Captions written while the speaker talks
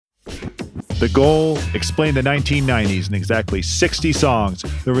The goal, explain the 1990s in exactly 60 songs.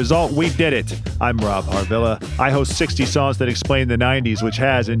 The result, we did it. I'm Rob Harvilla. I host 60 Songs That Explain the 90s, which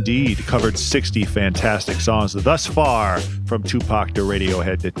has indeed covered 60 fantastic songs thus far, from Tupac to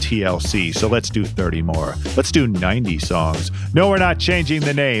Radiohead to TLC. So let's do 30 more. Let's do 90 songs. No, we're not changing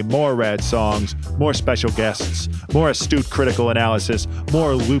the name. More rad songs, more special guests, more astute critical analysis,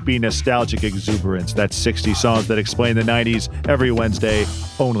 more loopy nostalgic exuberance. That's 60 Songs That Explain the 90s every Wednesday,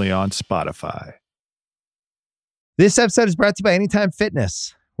 only on Spotify. This episode is brought to you by Anytime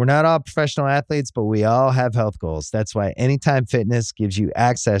Fitness. We're not all professional athletes, but we all have health goals. That's why Anytime Fitness gives you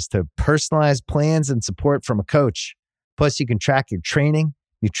access to personalized plans and support from a coach. Plus, you can track your training,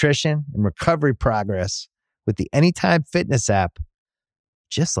 nutrition, and recovery progress with the Anytime Fitness app,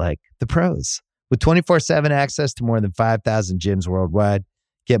 just like the pros. With 24/7 access to more than 5,000 gyms worldwide,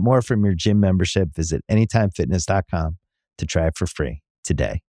 get more from your gym membership. Visit anytimefitness.com to try it for free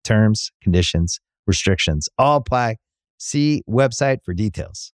today. Terms, conditions, restrictions all apply. See website for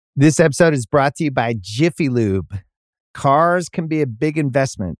details. This episode is brought to you by Jiffy Lube. Cars can be a big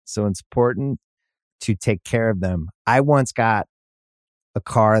investment, so it's important to take care of them. I once got a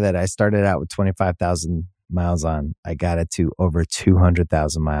car that I started out with 25,000 miles on. I got it to over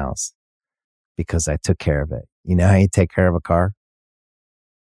 200,000 miles because I took care of it. You know how you take care of a car?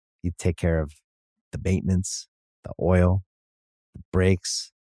 You take care of the maintenance, the oil, the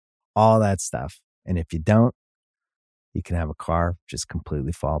brakes, all that stuff. And if you don't, you can have a car just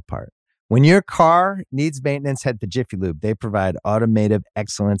completely fall apart. When your car needs maintenance, head to Jiffy Lube. They provide automotive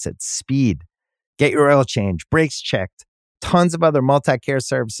excellence at speed. Get your oil change, brakes checked, tons of other multi-care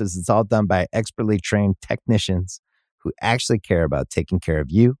services. It's all done by expertly trained technicians who actually care about taking care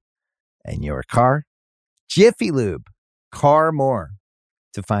of you and your car. Jiffy Lube, car more.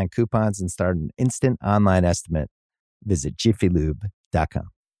 To find coupons and start an instant online estimate, visit jiffylube.com.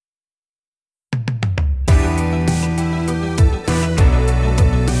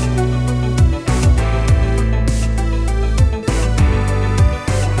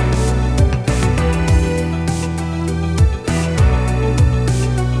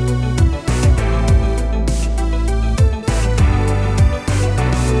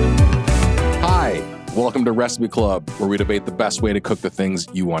 Welcome to Recipe Club, where we debate the best way to cook the things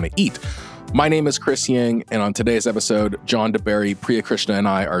you want to eat. My name is Chris Yang, and on today's episode, John DeBerry, Priya Krishna, and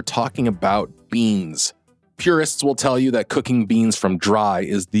I are talking about beans. Purists will tell you that cooking beans from dry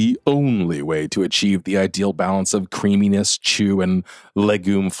is the only way to achieve the ideal balance of creaminess, chew, and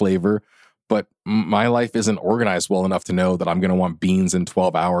legume flavor. But my life isn't organized well enough to know that I'm going to want beans in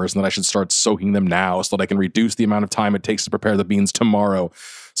 12 hours and that I should start soaking them now so that I can reduce the amount of time it takes to prepare the beans tomorrow.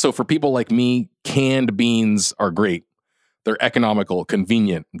 So for people like me, canned beans are great. They're economical,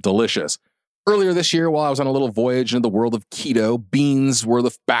 convenient, delicious. Earlier this year, while I was on a little voyage into the world of keto, beans were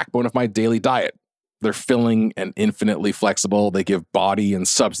the backbone of my daily diet. They're filling and infinitely flexible. They give body and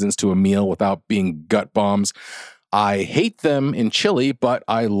substance to a meal without being gut bombs. I hate them in chili, but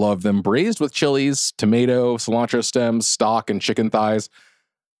I love them braised with chilies, tomato, cilantro stems, stock, and chicken thighs.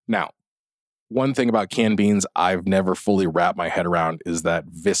 Now, one thing about canned beans I've never fully wrapped my head around is that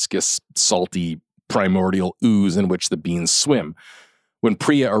viscous, salty, primordial ooze in which the beans swim. When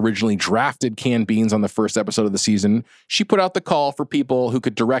Priya originally drafted canned beans on the first episode of the season, she put out the call for people who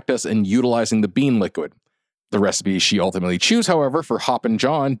could direct us in utilizing the bean liquid. The recipe she ultimately chose, however, for Hoppin'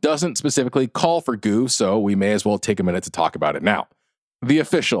 John doesn't specifically call for goo, so we may as well take a minute to talk about it now. The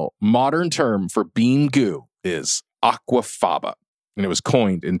official modern term for bean goo is aquafaba, and it was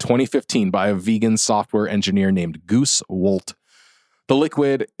coined in 2015 by a vegan software engineer named Goose Wolt. The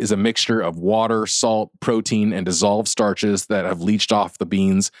liquid is a mixture of water, salt, protein, and dissolved starches that have leached off the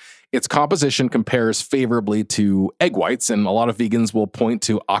beans. Its composition compares favorably to egg whites, and a lot of vegans will point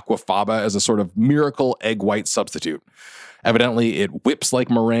to aquafaba as a sort of miracle egg white substitute. Evidently, it whips like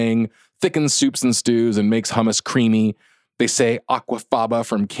meringue, thickens soups and stews, and makes hummus creamy. They say aquafaba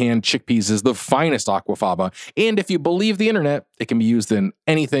from canned chickpeas is the finest aquafaba, and if you believe the internet, it can be used in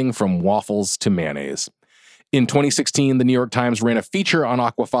anything from waffles to mayonnaise. In 2016, the New York Times ran a feature on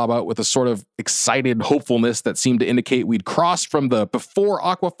aquafaba with a sort of excited hopefulness that seemed to indicate we'd crossed from the before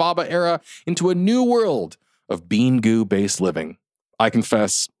aquafaba era into a new world of bean goo-based living. I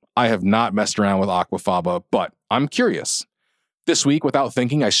confess, I have not messed around with aquafaba, but I'm curious. This week, without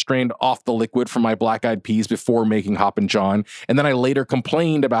thinking, I strained off the liquid from my black-eyed peas before making Hoppin' John, and then I later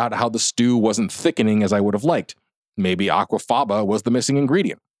complained about how the stew wasn't thickening as I would have liked. Maybe aquafaba was the missing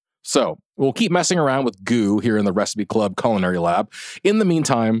ingredient. So, we'll keep messing around with goo here in the Recipe Club Culinary Lab. In the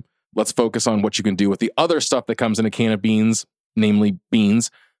meantime, let's focus on what you can do with the other stuff that comes in a can of beans, namely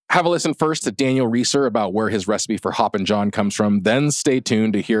beans. Have a listen first to Daniel Reeser about where his recipe for Hoppin' John comes from. Then stay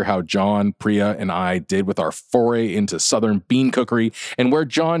tuned to hear how John, Priya, and I did with our foray into Southern bean cookery and where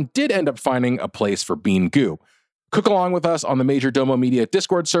John did end up finding a place for bean goo. Cook along with us on the Major Domo Media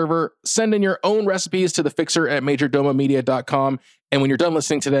Discord server. Send in your own recipes to the fixer at majordomomedia.com. And when you're done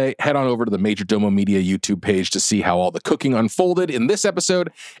listening today, head on over to the Major Domo Media YouTube page to see how all the cooking unfolded in this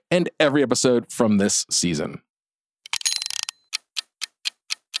episode and every episode from this season.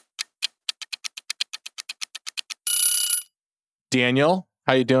 Daniel,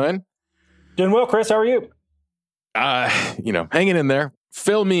 how you doing? Doing well, Chris. How are you? Hanging in there.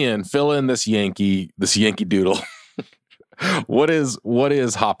 Fill in this Yankee Doodle. What is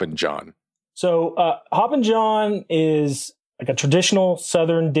Hoppin' John? So Hoppin' John is like a traditional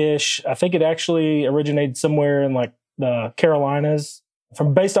Southern dish. I think it actually originated somewhere in like the Carolinas.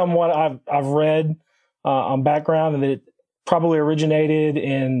 Based on what I've read on background, and that it probably originated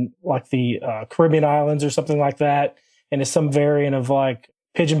in like the Caribbean islands or something like that. And it's some variant of like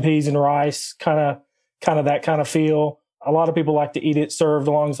pigeon peas and rice, kind of that kind of feel. A lot of people like to eat it served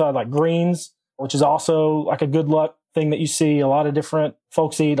alongside like greens, which is also like a good luck thing that you see a lot of different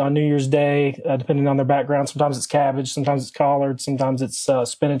folks eat on New Year's Day, depending on their background. Sometimes it's cabbage, sometimes it's collard, sometimes it's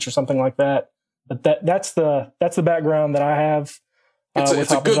spinach or something like that. But that's the background that I have.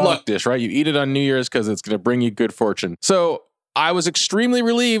 It's a good luck dish, right? You eat it on New Year's because it's going to bring you good fortune. So I was extremely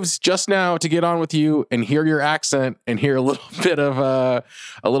relieved just now to get on with you and hear your accent and hear a little bit of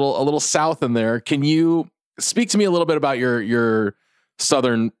a little South in there. Can you speak to me a little bit about your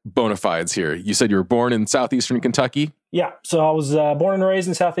Southern bona fides here? You said you were born in southeastern Kentucky. Yeah, so I was born and raised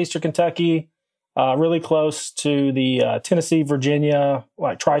in southeastern Kentucky, really close to the Tennessee, Virginia,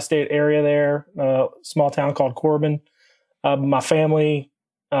 like tri-state area there. Small town called Corbin. My family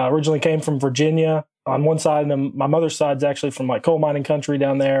originally came from Virginia. On one side, and my mother's side is actually from like coal mining country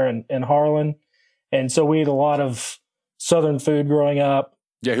down there in Harlan. And so we ate a lot of Southern food growing up.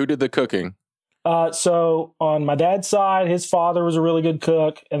 Yeah, who did the cooking? So on my dad's side, his father was a really good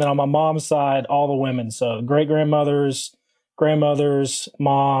cook. And then on my mom's side, all the women. So great-grandmothers, grandmothers,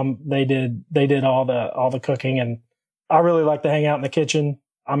 mom, they did all the cooking. And I really like to hang out in the kitchen.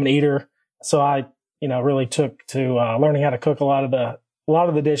 I'm an eater. So I, really took to learning how to cook a lot of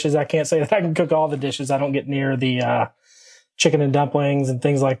the dishes. I can't say that I can cook all the dishes. I don't get near the chicken and dumplings and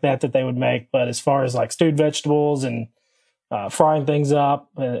things like that they would make. But as far as like stewed vegetables and frying things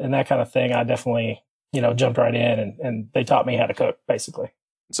up and that kind of thing, I definitely, jumped right in and they taught me how to cook, basically.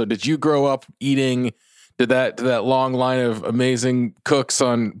 So did you grow up eating, did that long line of amazing cooks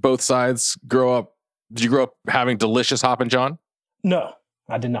on both sides did you grow up having delicious Hoppin' John? No,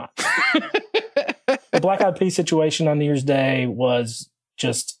 I did not. The Black Eyed Peas situation on New Year's Day was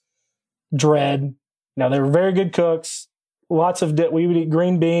just dread. Now, they were very good cooks. Lots of we would eat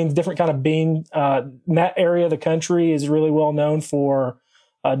green beans, different kind of bean. That area of the country is really well known for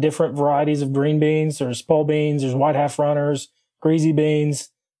different varieties of green beans. There's pole beans, there's white half runners, greasy beans.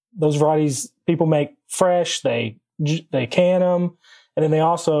 Those varieties people make fresh. They can them, and then they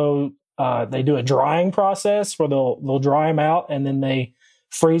also they do a drying process where they'll dry them out and then they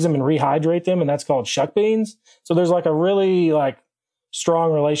freeze them and rehydrate them, and that's called shuck beans. So there's like a really like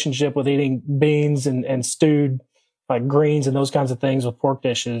strong relationship with eating beans and stewed like greens and those kinds of things with pork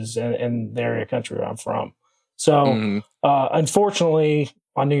dishes in the area of country where I'm from. So unfortunately,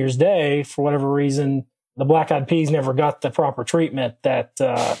 on New Year's Day, for whatever reason, the Black Eyed Peas never got the proper treatment that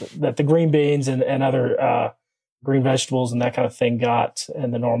the green beans and other green vegetables and that kind of thing got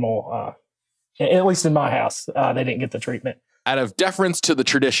in the normal, at least in my house, they didn't get the treatment. Out of deference to the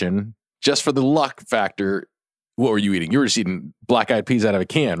tradition, just for the luck factor, what were you eating? You were just eating Black Eyed Peas out of a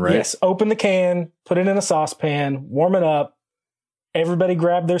can, right? Yes. Open the can, put it in a saucepan, warm it up. Everybody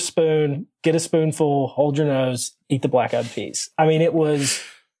grab their spoon, get a spoonful, hold your nose, eat the Black Eyed Peas. I mean, it was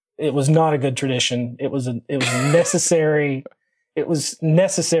not a good tradition. It was necessary. It was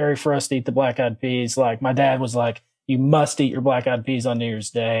necessary for us to eat the Black Eyed Peas. Like my dad was like, you must eat your Black Eyed Peas on New Year's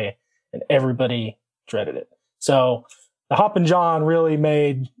Day. And everybody dreaded it. So the Hoppin' John really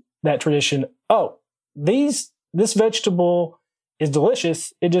made that tradition. Oh, this vegetable is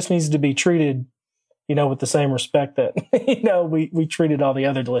delicious. It just needs to be treated, with the same respect that, we treated all the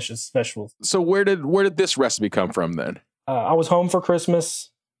other delicious vegetables. So where did this recipe come from then? I was home for Christmas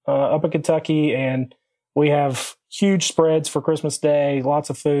up in Kentucky, and we have huge spreads for Christmas Day, lots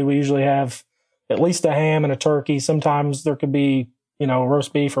of food. We usually have at least a ham and a turkey. Sometimes there could be,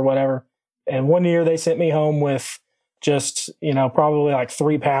 roast beef or whatever. And one year they sent me home with just, probably like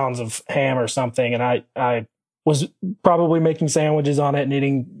 3 pounds of ham or something. And I was probably making sandwiches on it and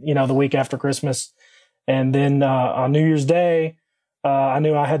eating, the week after Christmas. And then on New Year's Day, I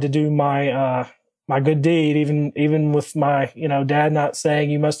knew I had to do my my good deed, even with my dad not saying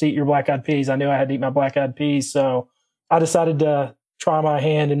you must eat your black-eyed peas. I knew I had to eat my black-eyed peas, so I decided to try my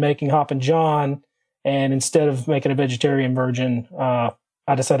hand in making Hoppin' John, and instead of making a vegetarian version,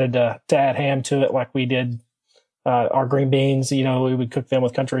 I decided to add ham to it like we did our green beans. We would cook them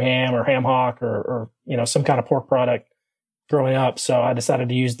with country ham or ham hock or some kind of pork product growing up. So I decided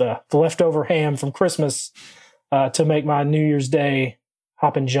to use the leftover ham from Christmas to make my New Year's Day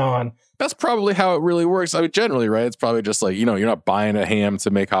Hoppin' John. That's probably how it really works. I mean, generally, right? It's probably just like, you're not buying a ham to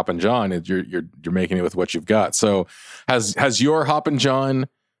make Hoppin' John. You're making it with what you've got. So has your Hoppin' John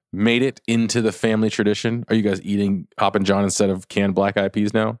made it into the family tradition? Are you guys eating Hoppin' John instead of canned black-eyed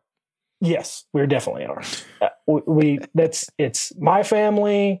peas now? Yes, we definitely are. It's my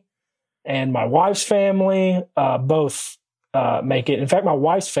family and my wife's family both make it. In fact, my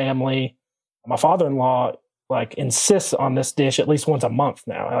wife's family, my father-in-law, insists on this dish at least once a month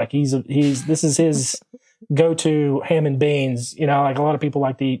now. Like this is his go-to ham and beans. Like a lot of people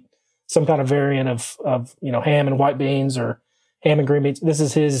like to eat some kind of variant of ham and white beans or ham and green beans. This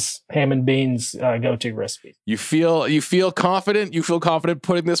is his ham and beans go-to recipe. You feel confident? You feel confident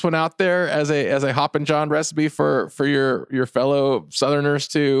putting this one out there as a Hoppin' John recipe for your fellow Southerners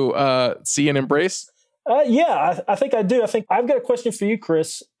to see and embrace? Yeah, I think I do. I think I've got a question for you,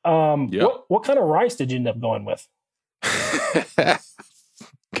 Chris. What kind of rice did you end up going with?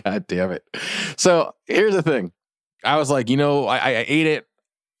 God damn it. So here's the thing. I was like, I ate it.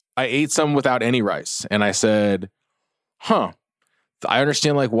 I ate some without any rice. And I said, I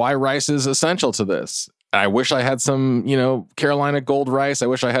understand why rice is essential to this. I wish I had some, Carolina gold rice. I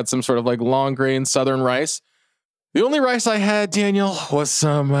wish I had some sort of long grain Southern rice. The only rice I had, Daniel, was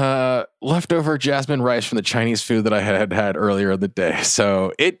some leftover jasmine rice from the Chinese food that I had earlier in the day.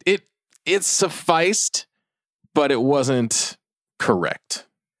 So it sufficed, but it wasn't correct.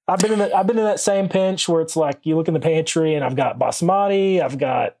 I've been in that same pinch where it's like you look in the pantry and I've got basmati, I've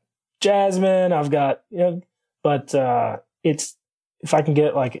got jasmine, I've got but it's if I can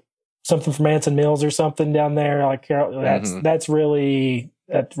get something from Anson Mills or something down there, that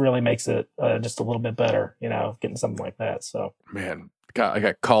really makes it just a little bit better, getting something like that. So man, I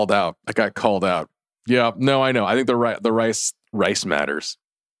got called out. Yeah, no, I know. I think the rice matters.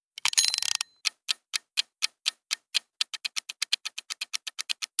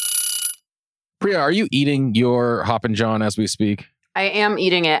 Priya, are you eating your Hoppin' John as we speak? I am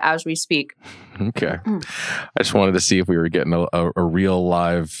eating it as we speak. Okay. I just wanted to see if we were getting a real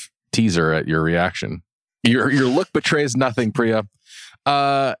live teaser at your reaction. Your look betrays nothing, Priya.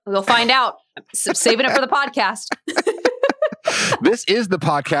 We'll find out. Saving it for the podcast. This is the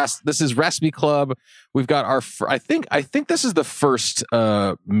podcast. This is Recipe Club. We've got our. I think this is the first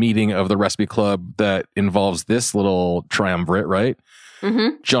meeting of the Recipe Club that involves this little triumvirate, right?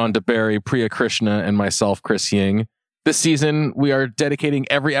 Mm-hmm. John DeBerry, Priya Krishna, and myself, Chris Ying. This season, we are dedicating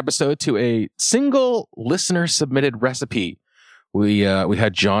every episode to a single listener-submitted recipe. We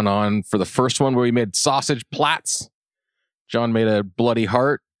had John on for the first one where we made sausage plats. John made a bloody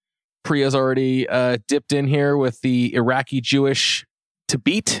heart. Priya's already dipped in here with the Iraqi Jewish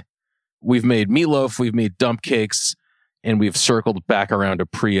tabit. We've made meatloaf, we've made dump cakes, and we've circled back around to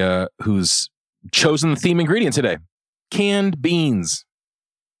Priya, who's chosen the theme ingredient today. Canned beans.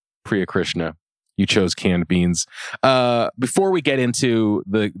 Priya Krishna, you chose canned beans. Before we get into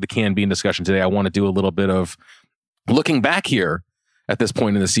the canned bean discussion today, I want to do a little bit of looking back here at this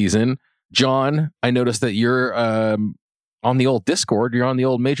point in the season. John, I noticed that you're on the old Discord. You're on the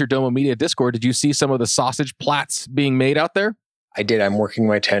old Major Domo Media Discord. Did you see some of the sausage plats being made out there? I did. I'm working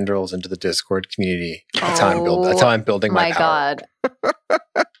my tendrils into the Discord community. That's how I'm building my power. God.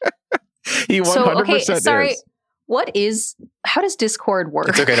 He 100% sorry. is. How does Discord work?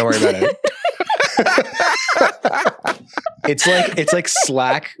 It's okay. Don't worry about it. It's like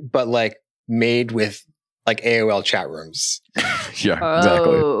Slack, but made with AOL chat rooms. Yeah,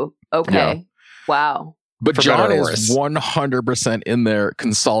 exactly. Oh, okay. Yeah. Wow. But John is 100% in there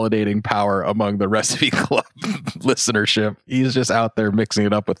consolidating power among the Recipe Club listenership. He's just out there mixing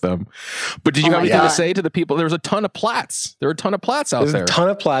it up with them. But did you have anything to say to the people? There was a ton of plats. There were a ton of plats out there. There was a ton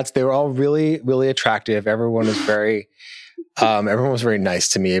of plats. They were all really, really attractive. Everyone was very nice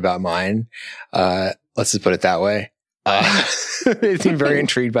to me about mine. Let's just put it that way. They seemed very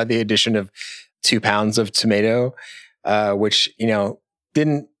intrigued by the addition of 2 pounds of tomato, which,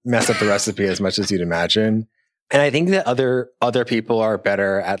 didn't mess up the recipe as much as you'd imagine. And I think that other people are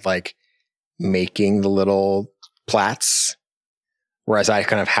better at making the little plats, whereas I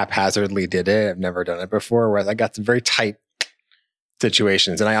kind of haphazardly did it. I've never done it before, whereas I got some very tight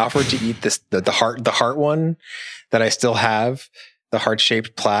situations. And I offered to eat the heart one that I still have The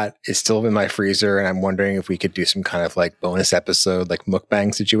heart-shaped plat is still in my freezer, and I'm wondering if we could do some kind of like bonus episode, like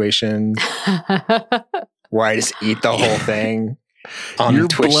mukbang situation, where I just eat the whole thing on Your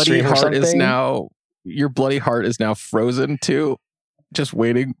Twitch bloody stream or heart is something. now your bloody heart is now frozen too, just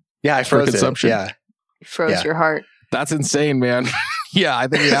waiting. Yeah, I for froze it. consumption. Yeah. Froze Yeah. your heart. That's insane, man. Yeah, I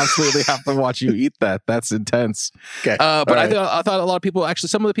think we absolutely have to watch you eat that. That's intense. Okay. But All I right. thought a lot of people, actually,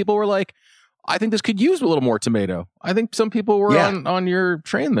 some of the people were like, I think this could use a little more tomato. I think some people were Yeah. on your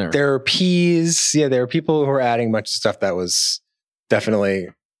train there. There are peas. Yeah, there are people who were adding a bunch of stuff that was definitely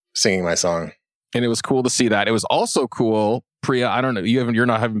singing my song. And it was cool to see that. It was also cool, Priya. I don't know,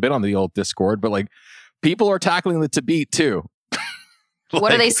 haven't been on the old Discord, but like people are tackling the to beat too.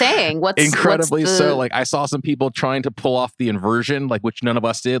 What are they saying? What's incredibly what's the- so? Like I saw some people trying to pull off the inversion, like which none of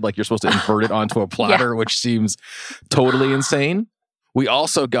us did. Like you're supposed to invert it onto a platter, which seems totally insane. We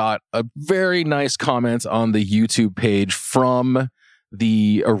also got a very nice comment on the YouTube page from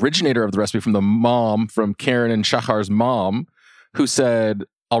the originator of the recipe, from the mom, from Karen and Shahar's mom, who said,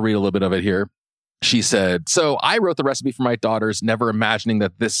 I'll read a little bit of it here. She said, so I wrote the recipe for my daughters, never imagining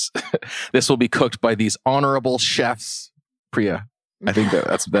that this will be cooked by these honorable chefs. Priya, I think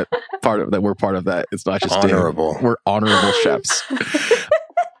that's that part of that. We're part of that. It's not just Honorable. We're honorable chefs.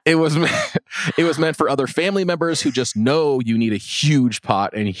 It was meant for other family members who just know you need a huge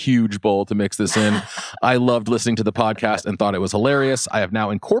pot and a huge bowl to mix this in. I loved listening to the podcast and thought it was hilarious. I have now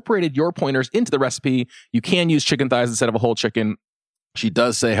incorporated your pointers into the recipe. You can use chicken thighs instead of a whole chicken. She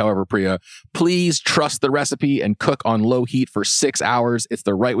does say, however, Priya, please trust the recipe and cook on low heat for 6 hours. It's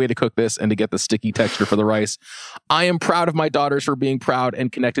the right way to cook this and to get the sticky texture for the rice. I am proud of my daughters for being proud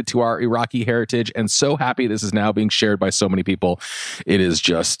and connected to our Iraqi heritage, and so happy this is now being shared by so many people. It is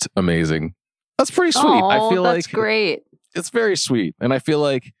just amazing. That's pretty sweet. Oh, I feel that's like great. it's very sweet. And I feel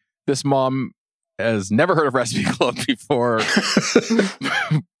like this mom has never heard of Recipe Club before,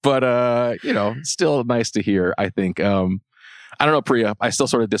 but still nice to hear, I think. I don't know, Priya. I still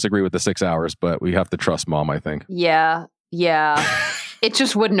sort of disagree with the 6 hours, but we have to trust mom, I think. Yeah. It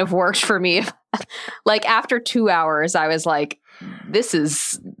just wouldn't have worked for me. Like after 2 hours, I was like, this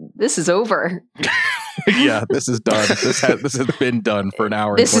is over. Yeah, this is done. This has been done for an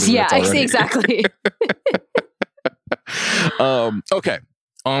hour. This is, yeah, I see exactly. Okay,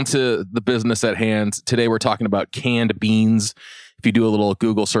 on to the business at hand. Today we're talking about canned beans. If you do a little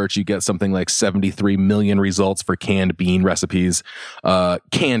Google search, you get something like 73 million results for canned bean recipes.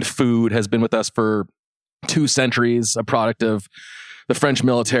 Canned food has been with us for 2 centuries, a product of the French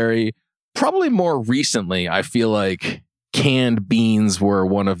military. Probably more recently, I feel like canned beans were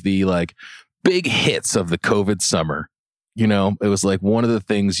one of the like big hits of the COVID summer. You know, it was like one of the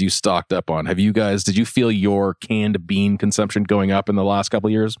things you stocked up on. Did you feel your canned bean consumption going up in the last couple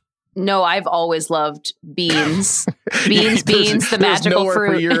of years? No, I've always loved beans. Beans, the magical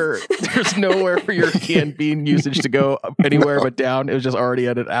fruit. There's nowhere for your canned bean usage to go anywhere but down. It was just already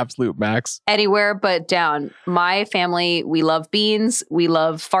at an absolute max. Anywhere but down. My family, we love beans. We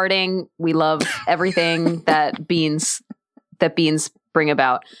love farting. We love everything that beans bring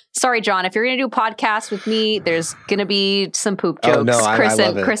about. Sorry, John, if you're going to do a podcast with me, there's going to be some poop jokes. Oh, no, I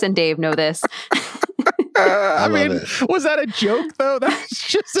love it. Chris and Dave know this. I love mean, it. was that a joke though? That's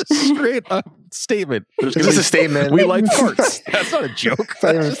just a straight up statement. It's just a statement. We like farts. That's not a joke. It's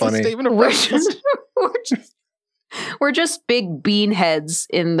not even That's just funny. a statement of We're preference. we're just big bean heads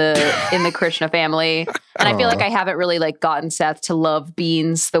in the Krishna family. And I feel like I haven't really like gotten Seth to love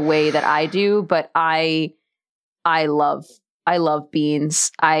beans the way that I do, but I love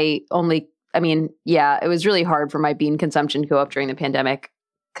beans. It was really hard for my bean consumption to go up during the pandemic.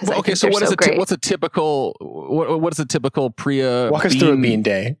 Okay, so what is what's a typical what is a typical Priya? Walk us through a bean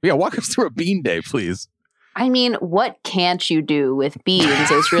day. Yeah, walk us through a bean day, please. I mean, what can't you do with beans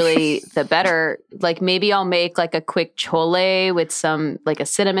is really the better. Like maybe I'll make like a quick chole with some like a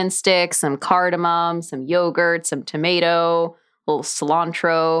cinnamon stick, some cardamom, some yogurt, some tomato, a little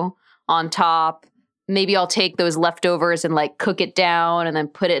cilantro on top. Maybe I'll take those leftovers and like cook it down and then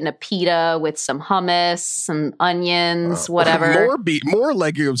put it in a pita with some hummus, some onions, whatever. More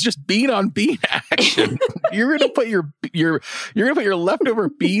legumes, just bean on bean action. You're gonna put your leftover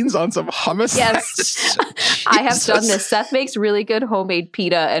beans on some hummus. Yes, I have done this. Seth makes really good homemade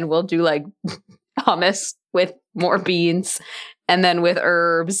pita, and we'll do like hummus with more beans, and then with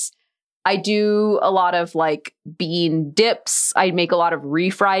herbs. I do a lot of like bean dips. I make a lot of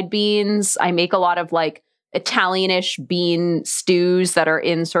refried beans. I make a lot of like Italianish bean stews that are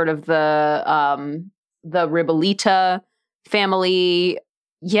in sort of the Ribollita family.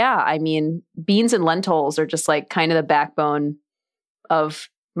 Yeah, I mean, beans and lentils are just like kind of the backbone of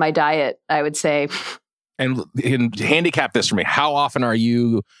my diet, I would say. And handicap this for me. How often are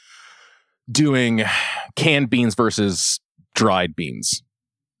you doing canned beans versus dried beans?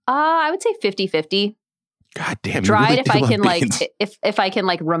 I would say 50-50. God damn, Dried really if I can beans. if I can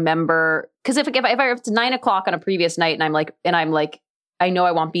like remember, because if it's 9 o'clock on a previous night and I'm like I know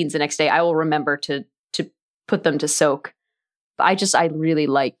I want beans the next day, I will remember to put them to soak. I really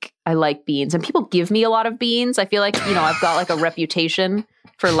like beans, and people give me a lot of beans. I feel like, I've got like a reputation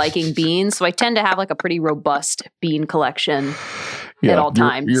for liking beans, so I tend to have like a pretty robust bean collection at all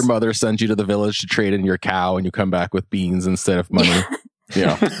times. Your mother sends you to the village to trade in your cow, and you come back with beans instead of money.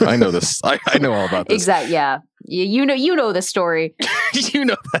 Yeah, I know this. I know all about this. Exactly. Yeah, you know the story. You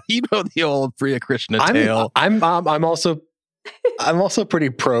know the old Priya Krishna tale. I'm also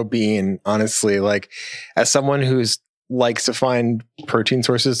pretty pro bean, honestly. Like, as someone who's likes to find protein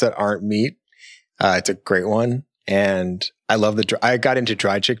sources that aren't meat, it's a great one. And I love I got into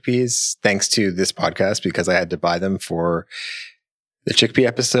dried chickpeas thanks to this podcast, because I had to buy them for the chickpea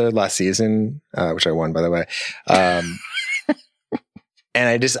episode last season, which I won, by the way. And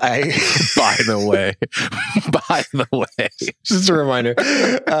I by the way, just a reminder,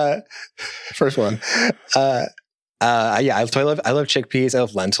 first one. So I love chickpeas. I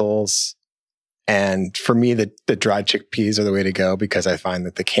love lentils. And for me, the dried chickpeas are the way to go, because I find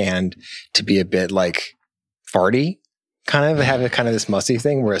that the canned to be a bit like farty, kind of have this musty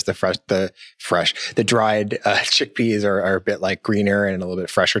thing, whereas the dried chickpeas are a bit like greener and a little bit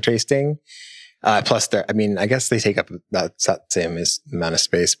fresher tasting. Plus, I guess they take up that same amount of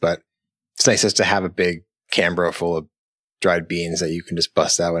space, but it's nice just to have a big Cambro full of dried beans that you can just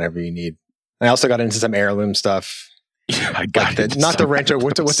bust out whenever you need. I also got into some heirloom stuff. Yeah, I got it. Not the Rancho.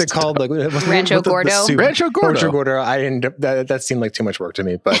 What's it called? Like Rancho Gordo. Rancho Gordo. I didn't. That seemed like too much work to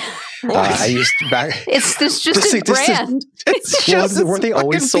me. But I used back. It's just a brand. Weren't they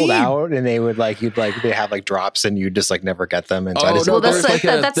always sold out? And they would they have like drops, and you just like never get them. And so that's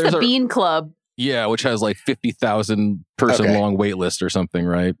the Bean Club. Yeah, which has like 50,000 person long wait list or something,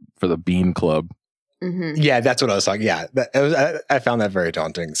 right? For the Bean Club. Mm-hmm. Yeah, that's what I was talking. Yeah, I found that very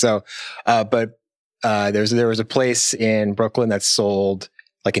daunting. So, but there was a place in Brooklyn that sold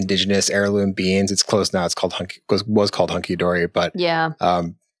like indigenous heirloom beans. It's closed now. It's called was called Hunky Dory, but yeah,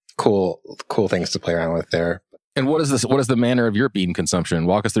 cool things to play around with there. And what is this? What is the manner of your bean consumption?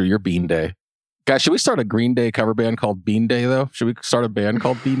 Walk us through your bean day. Guys, should we start a Green Day cover band called Bean Day, though? Should we start a band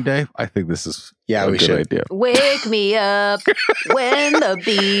called Bean Day? I think this is a good idea. Wake me up when the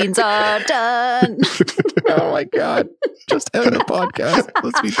beans are done. Oh, my God. Just end the podcast.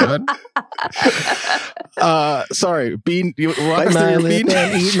 Let's be done. Sorry. Bean. You walk us through your bean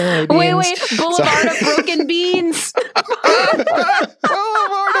day? Eat my beans. Wait. Boulevard of Broken Beans.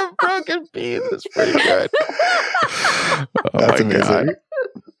 Boulevard of Broken Beans is pretty good. That's amazing.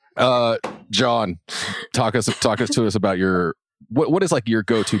 John, talk us to us about your what is like your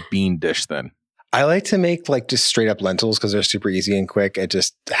go-to bean dish then? I like to make like just straight up lentils because they're super easy and quick, and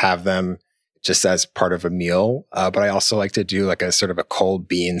just have them just as part of a meal. But I also like to do like a sort of a cold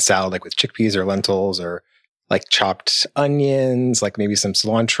bean salad, like with chickpeas or lentils, or like chopped onions, like maybe some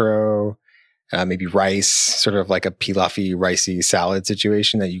cilantro, maybe rice, sort of like a pilafy, ricey salad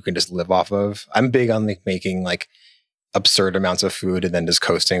situation that you can just live off of. I'm big on like making like absurd amounts of food and then just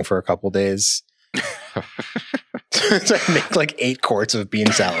coasting for a couple days. So I make like 8 quarts of bean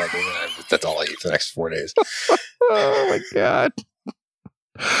salad. And that's all I eat for the next 4 days. Oh my God.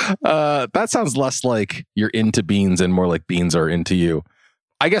 That sounds less like you're into beans and more like beans are into you.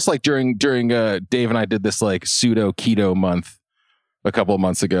 I guess like during Dave and I did this like pseudo keto month a couple of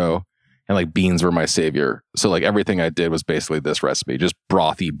months ago, and like beans were my savior. So like everything I did was basically this recipe, just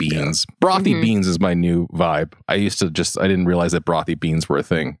brothy beans. Yeah. Brothy beans is my new vibe. I didn't realize that brothy beans were a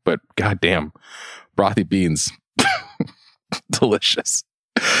thing, but goddamn, brothy beans, delicious.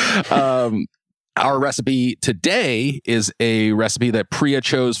 Our recipe today is a recipe that Priya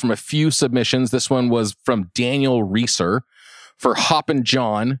chose from a few submissions. This one was from Daniel Reeser for Hoppin'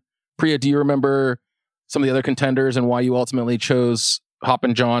 John. Priya, do you remember some of the other contenders and why you ultimately chose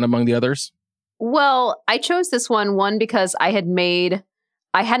Hoppin' John among the others? Well, I chose this one because I hadn't made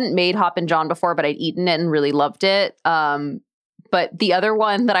Hoppin' John before, but I'd eaten it and really loved it. But the other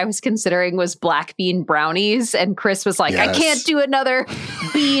one that I was considering was black bean brownies, and Chris was like, yes. I can't do another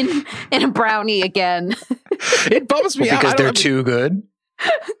bean in a brownie again. It bums me out. Because they're too good?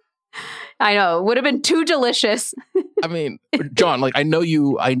 I know. It would have been too delicious. I mean, John, like I know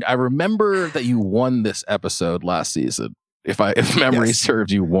you, I remember that you won this episode last season. If memory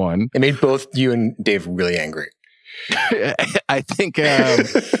serves, you won. It made both you and Dave really angry. I think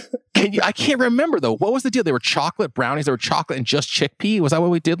I can't remember though. What was the deal? They were chocolate brownies. They were chocolate and just chickpea. Was that what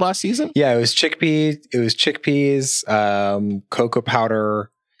we did last season? Yeah, it was chickpeas. It was chickpeas, cocoa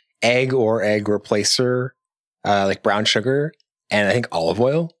powder, egg or egg replacer, like brown sugar, and I think olive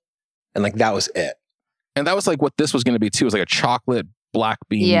oil, and like that was it. And that was like what this was going to be too. It was like a chocolate black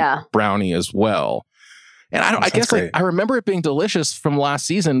bean brownie as well. And I guess great. Like I remember it being delicious from last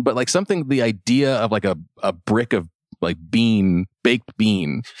season, but like the idea of like a brick of like baked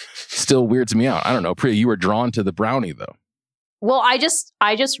bean still weirds me out. I don't know. Priya, you were drawn to the brownie though. Well, I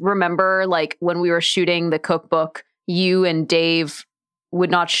just remember like when we were shooting the cookbook, you and Dave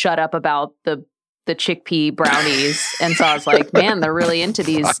would not shut up about the chickpea brownies. And so I was like, man, they're really into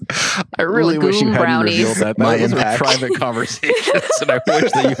these. I really wish you hadn't brownies. revealed that. Those were private conversations. And I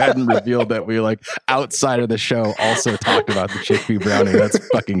wish that you hadn't revealed that we like outside of the show also talked about the chickpea brownie. That's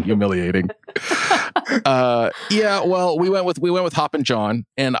fucking humiliating. Yeah, well, we went with Hoppin' John,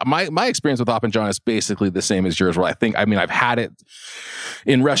 and my experience with Hoppin' John is basically the same as yours. Where I've had it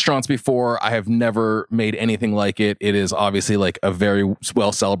in restaurants before. I have never made anything like it. It is obviously like a very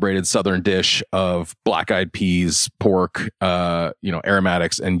well celebrated Southern dish of black-eyed peas, pork,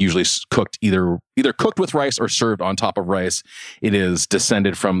 aromatics, and usually cooked either cooked with rice or served on top of rice. It is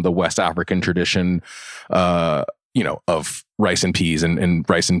descended from the West African tradition, of rice and peas and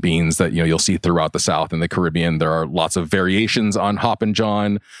rice and beans that, you'll see throughout the South and the Caribbean. There are lots of variations on Hoppin'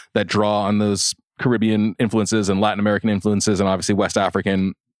 John that draw on those Caribbean influences and Latin American influences and obviously West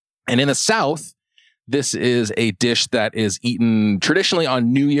African. And in the South, this is a dish that is eaten traditionally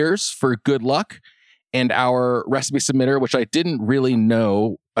on New Year's for good luck. And our recipe submitter, which I didn't really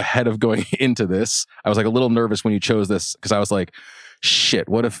know ahead of going into this, I was like a little nervous when you chose this because I was like, shit,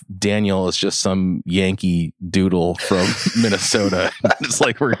 what if Daniel is just some Yankee doodle from Minnesota? It's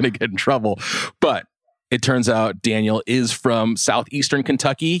like we're going to get in trouble. But it turns out Daniel is from southeastern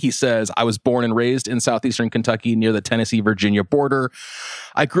Kentucky. He says, I was born and raised in southeastern Kentucky near the Tennessee-Virginia border.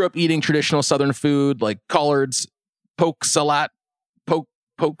 I grew up eating traditional Southern food like collards, poke salad,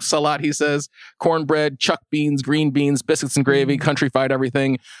 he says, cornbread, chuck beans, green beans, biscuits and gravy, country fried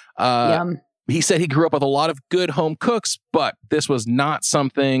everything. Yum. He said he grew up with a lot of good home cooks, but this was not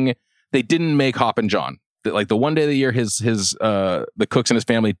something they didn't make Hoppin' John. Like the one day of the year the cooks in his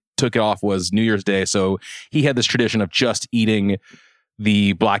family took it off was New Year's Day. So he had this tradition of just eating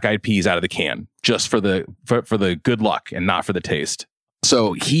the black-eyed peas out of the can, just for the good luck and not for the taste.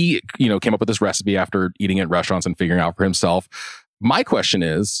 So he, came up with this recipe after eating at restaurants and figuring out for himself. My question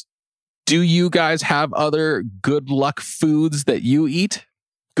is, do you guys have other good luck foods that you eat?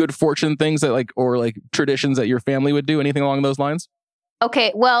 Good fortune things that or traditions that your family would do? Anything along those lines?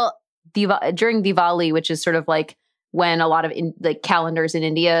 Okay, well, during Diwali, which is sort of like when a lot of calendars in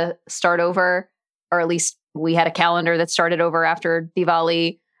India start over, or at least we had a calendar that started over after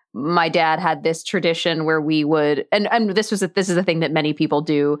Diwali. My dad had this tradition where we would, and this is a thing that many people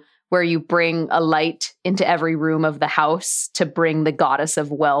do, where you bring a light into every room of the house to bring the goddess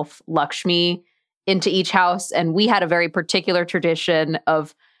of wealth, Lakshmi, into each house. And we had a very particular tradition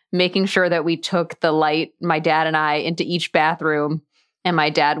of making sure that we took the light, my dad and I, into each bathroom, and my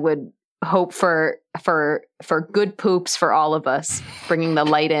dad would hope for good poops for all of us, bringing the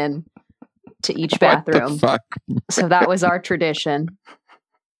light in to each bathroom. What the fuck? So that was our tradition.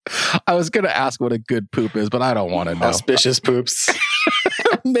 I was going to ask what a good poop is, but I don't want to know. Auspicious poops.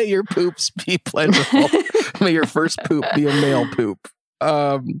 May your poops be plentiful. May your first poop be a male poop.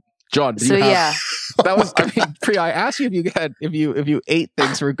 John, that was, Priya, I asked you if you ate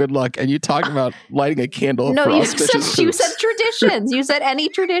things for good luck, and you talked about lighting a candle for auspicious poops. You said traditions. You said any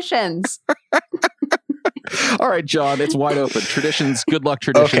traditions. All right, John, it's wide open. Traditions, good luck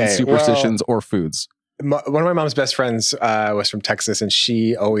traditions, superstitions, or foods. One of my mom's best friends was from Texas, and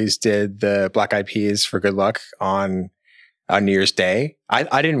she always did the black-eyed peas for good luck on New Year's Day.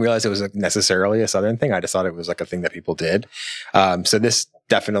 I didn't realize it was necessarily a Southern thing. I just thought it was like a thing that people did. So this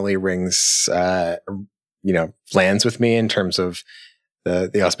definitely rings, lands with me in terms of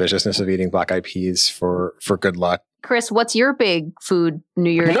the auspiciousness of eating black-eyed peas for good luck. Chris, what's your big food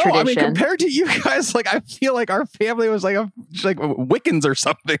New Year's tradition? I mean, compared to you guys, I feel like our family was like Wiccans or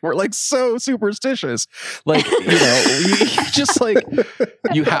something. We're so superstitious. You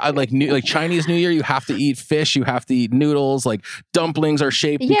have Chinese New Year, you have to eat fish, you have to eat noodles. Dumplings are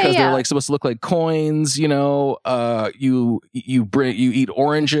shaped because they're supposed to look like coins. You eat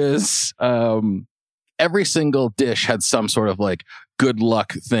oranges. Every single dish had some sort of good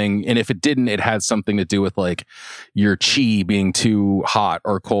luck thing. And if it didn't, it had something to do with like your chi being too hot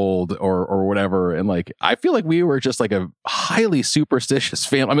or cold or whatever. And like, I feel like we were just like a highly superstitious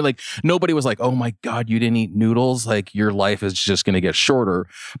family. I mean, like nobody was like, oh my God, you didn't eat noodles. Like your life is just going to get shorter.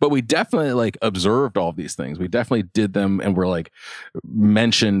 But we definitely like observed all of these things. We definitely did them and we're like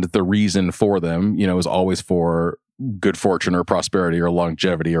mentioned the reason for them, you know, it was always for good fortune or prosperity or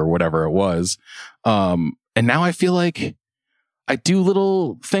longevity or whatever it was. And now I feel like I do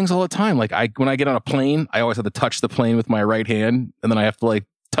little things all the time. Like when I get on a plane, I always have to touch the plane with my right hand, and then I have to like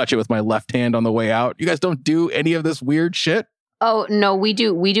touch it with my left hand on the way out. You guys don't do any of this weird shit? Oh no, we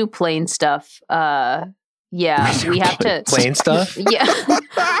do plane stuff. Yeah, we have to plane stuff. Yeah.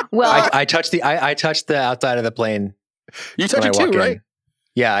 Well, I touch the outside of the plane. You touch it too, right?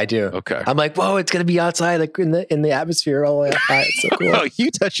 Yeah, I do. Okay. I'm like, whoa, it's gonna be outside, like in the atmosphere all the way outside. It's so cool. No, you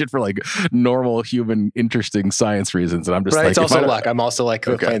touch it for like normal human, interesting science reasons, and I'm just but like, it's also luck. I'm also like,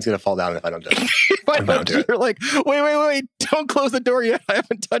 the plane's gonna fall down if I don't do it. You're like, wait, don't close the door yet. I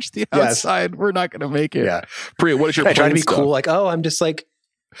haven't touched the outside. Yes. We're not gonna make it. Yeah. Priya, what is your? I try to be stuff? Cool. Like, oh, I'm just like,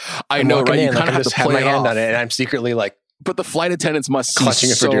 I know, right? You kind of have to have play my hand off. on it, and I'm secretly like. But the flight attendants must see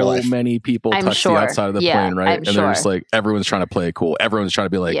clutching it for dear life. many people touch the outside of the plane, right? And they're just like, everyone's trying to play it cool. Everyone's trying to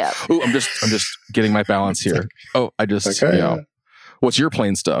be like, oh, I'm just getting my balance here. Oh, I just, you know. What's your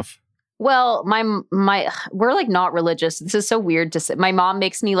plane stuff? Well, we're like not religious. This is so weird to say. My mom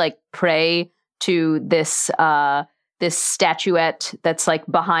makes me like pray to this statuette that's like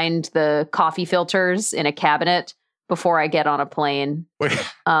behind the coffee filters in a cabinet before I get on a plane.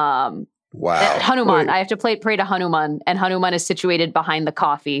 Wow. Hanuman. I have to pray to Hanuman, and Hanuman is situated behind the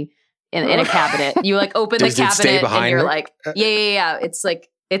coffee in a cabinet. You like open the cabinet and you're like, yeah. It's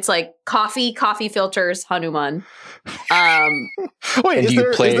like coffee filters, Hanuman. Wait, and do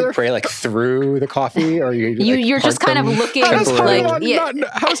you pray like through the coffee, or you're just kind of looking how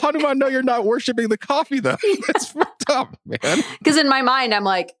does Hanuman know you're not worshiping the coffee though? That's fucked up, man. Because in my mind, I'm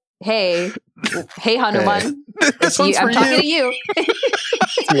like, hey Hanuman, I'm talking to you.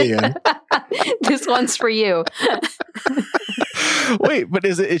 Me again. This one's for you. Wait, but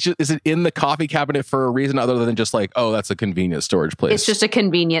is it in the coffee cabinet for a reason other than just like, oh, that's a convenient storage place? It's just a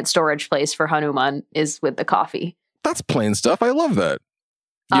convenient storage place for Hanuman is with the coffee. That's plane stuff. I love that.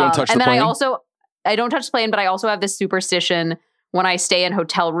 You don't touch the plane? And then I don't touch the plane, but I also have this superstition when I stay in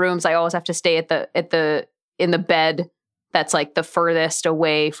hotel rooms, I always have to stay in the bed that's like the furthest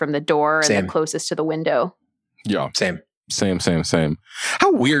away from the door and the closest to the window. Yeah. Same.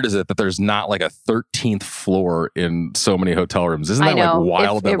 How weird is it that there's not like a 13th floor in so many hotel rooms? Isn't that like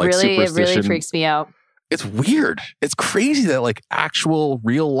wild? It really freaks me out. It's weird. It's crazy that like actual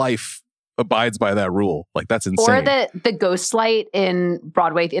real life abides by that rule. Like that's insane. Or the ghost light in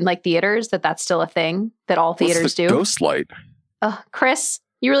Broadway in like theaters, that's still a thing that all theaters do. Ghost light. Chris,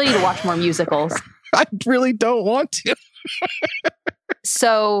 you really need to watch more musicals. I really don't want to.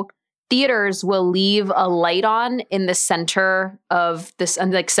 So theaters will leave a light on in the center of this,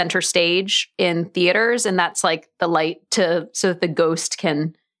 like center stage in theaters, and that's like the light so that the ghost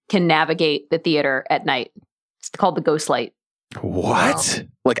can navigate the theater at night. It's called the ghost light. What?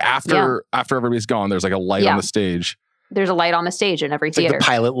 Like after everybody's gone, there's like a light on the stage. There's a light on the stage in every theater. Like the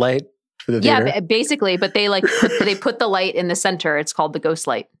pilot light for the theater? Yeah, basically, but they like they put the light in the center. It's called the ghost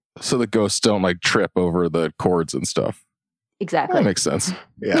light. So the ghosts don't like trip over the cords and stuff. Exactly. That makes sense.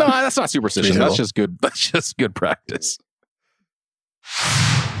 Yeah. No, that's not superstition. That's just good. That's just good practice.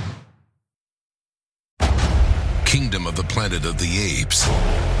 Kingdom of the Planet of the Apes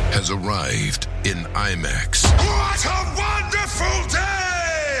has arrived in IMAX. What a wonderful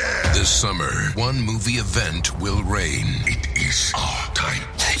day! This summer, one movie event will reign. It is our time.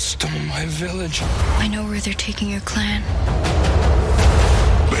 They stole my village. I know where they're taking your clan.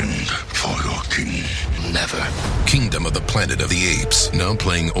 Bend for your king. Never. Kingdom of the Planet of the Apes, now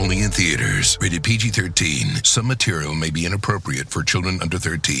playing only in theaters. Rated PG-13. Some material may be inappropriate for children under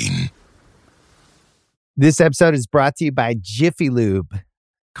 13. This episode is brought to you by Jiffy Lube.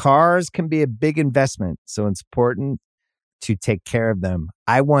 Cars can be a big investment, so it's important to take care of them.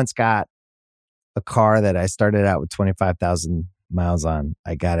 I once got a car that I started out with 25,000 miles on.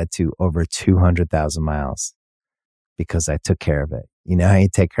 I got it to over 200,000 miles because I took care of it. You know how you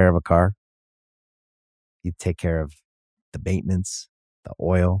take care of a car? You take care of the maintenance, the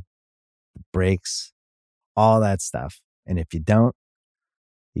oil, the brakes, all that stuff. And if you don't,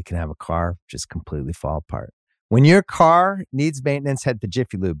 you can have a car just completely fall apart. When your car needs maintenance, head to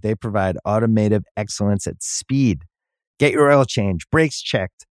Jiffy Lube. They provide automotive excellence at speed. Get your oil change, brakes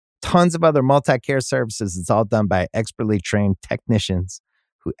checked, tons of other multi-care services. It's all done by expertly trained technicians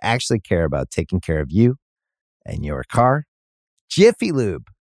who actually care about taking care of you and your car. Jiffy Lube,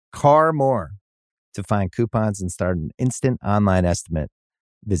 car more. To find coupons and start an instant online estimate,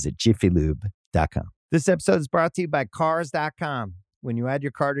 visit jiffylube.com. This episode is brought to you by Cars.com. When you add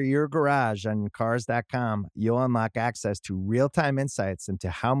your car to your garage on Cars.com, you'll unlock access to real-time insights into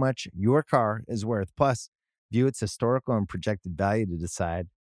how much your car is worth. Plus, view its historical and projected value to decide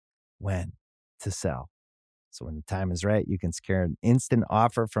when to sell. So when the time is right, you can secure an instant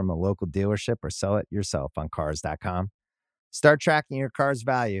offer from a local dealership or sell it yourself on Cars.com. Start tracking your car's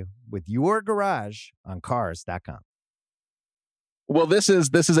value with your garage on Cars.com. Well, this is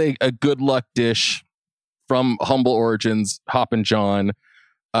a good luck dish from Humble Origins, Hoppin' John.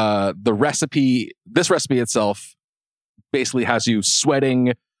 This recipe itself basically has you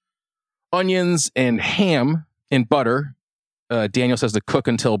sweating onions and ham in butter. Daniel says to cook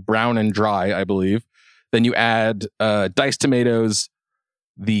until brown and dry, I believe. Then you add diced tomatoes,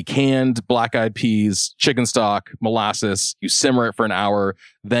 the canned black-eyed peas, chicken stock, molasses. You simmer it for an hour.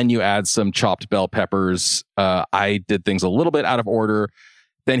 Then you add some chopped bell peppers. I did things a little bit out of order.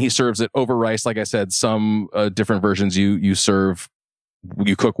 Then he serves it over rice. Like I said, some different versions you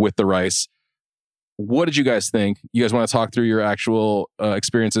cook with the rice. What did you guys think? You guys want to talk through your actual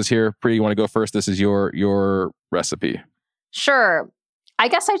experiences here? Pri, you want to go first? This is your recipe. Sure. I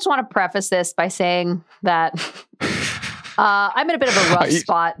guess I just want to preface this by saying that I'm in a bit of a rough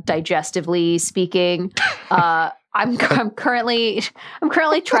spot digestively speaking. I'm currently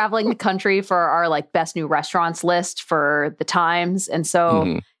traveling the country for our like best new restaurants list for the Times, and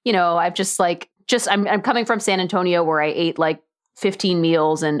so I've I'm coming from San Antonio where I ate like 15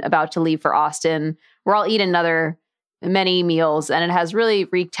 meals and about to leave for Austin, where I'll eat another many meals, and it has really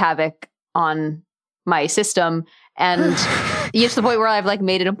wreaked havoc on my system, and it's to the point where I've like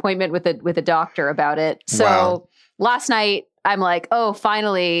made an appointment with a doctor about it. So last night I'm like, oh,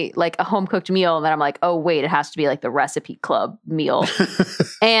 finally, like a home cooked meal. And then I'm like, oh, wait, it has to be like the Recipe Club meal.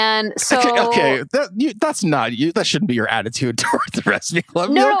 And so, okay, that's not you. That shouldn't be your attitude towards the Recipe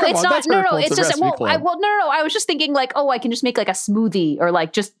Club. No, it's not. No, it's just I was just thinking like, oh, I can just make like a smoothie or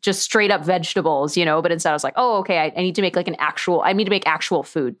like just straight up vegetables, But instead, I was like, oh, okay, I need to make like I need to make actual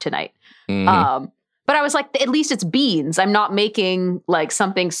food tonight. But I was like, at least it's beans. I'm not making like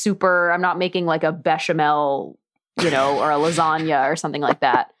something super. I'm not making like a bechamel, or a lasagna or something like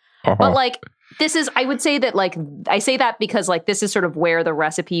that. But like, this is, I would say that like, I say that because like, this is sort of where the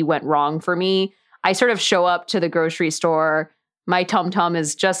recipe went wrong for me. I sort of show up to the grocery store. My tum-tum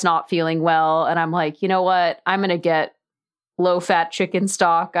is just not feeling well. And I'm like, you know what? I'm going to get low fat chicken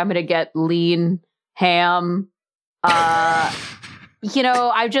stock. I'm going to get lean ham. I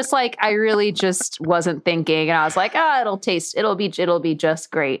really just wasn't thinking, and I was like, it'll be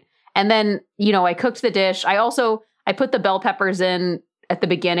just great. And then, I cooked the dish. I put the bell peppers in at the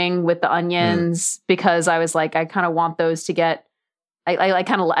beginning with the onions because I was like, I kind of want those to get, I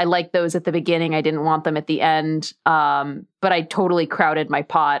like those at the beginning. I didn't want them at the end. But I totally crowded my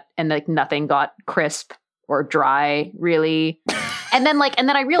pot and like nothing got crisp or dry really. And then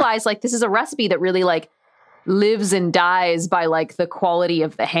I realized like, this is a recipe that really like lives and dies by like the quality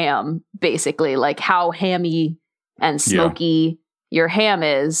of the ham, basically, like how hammy and smoky your ham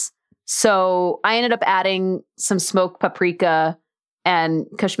is. So I ended up adding some smoked paprika and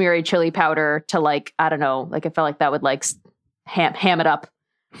Kashmiri chili powder to like, I don't know, like I felt like that would like ham it up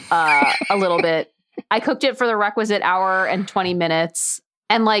a little bit. I cooked it for the requisite hour and 20 minutes.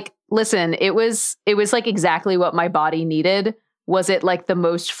 And like, listen, it was like exactly what my body needed. Was it like the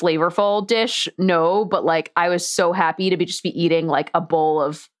most flavorful dish? No, but like I was so happy to just be eating like a bowl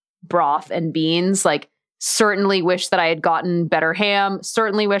of broth and beans. Like certainly wish that I had gotten better ham.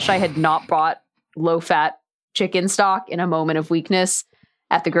 Certainly wish I had not bought low-fat chicken stock in a moment of weakness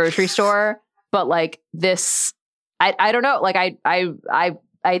at the grocery store. But like this, I don't know. Like I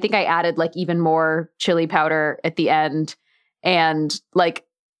think I added like even more chili powder at the end. And like,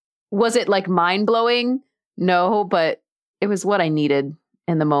 was it like mind-blowing? No, but it was what I needed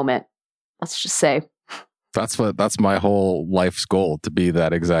in the moment. Let's just say. That's my whole life's goal, to be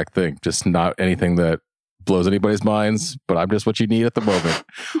that exact thing. Just not anything that blows anybody's minds, but I'm just what you need at the moment.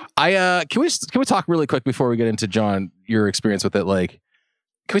 Can we talk really quick before we get into John, your experience with it? Like,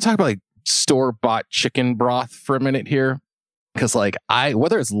 can we talk about like store-bought chicken broth for a minute here? Because like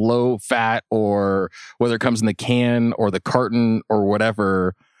whether it's low fat or whether it comes in the can or the carton or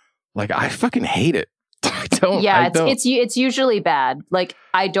whatever, like I fucking hate it. I don't. Yeah, it's usually bad. Like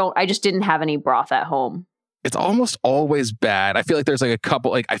I just didn't have any broth at home. It's almost always bad. I feel like there's like a couple.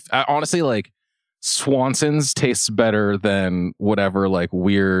 Like I honestly like Swanson's tastes better than whatever like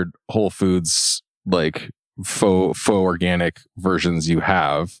weird Whole Foods like faux organic versions you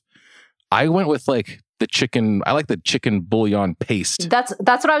have. I went with like the chicken bouillon paste. That's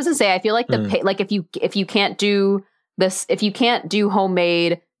what I was gonna say. I feel like like if you can't do this, if you can't do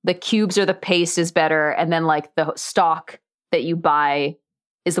homemade, the cubes or the paste is better, and then like the stock that you buy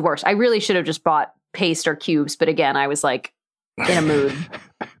is the worst. I really should have just bought paste or cubes, but again, I was like in a mood.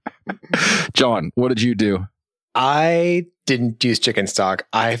 John, what did you do? I didn't use chicken stock.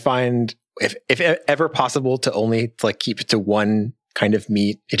 I find if ever possible to only like keep it to one kind of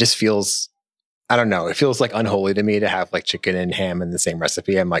meat. It just feels, I don't know. It feels like unholy to me to have like chicken and ham in the same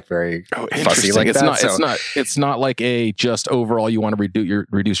recipe. I'm like very fussy like that. It's not like a just overall you want to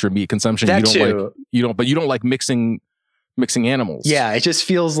reduce your meat consumption. That you don't like mixing animals. Yeah, it just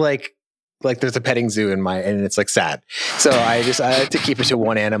feels like there's a petting zoo and it's like sad. So I had to keep it to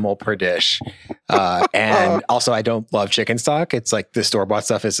one animal per dish. And also I don't love chicken stock. It's like the store-bought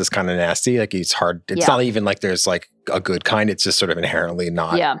stuff is just kind of nasty. Like it's hard. It's not even like there's like a good kind. It's just sort of inherently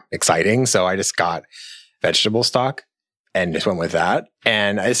not exciting. So I just got vegetable stock and just went with that.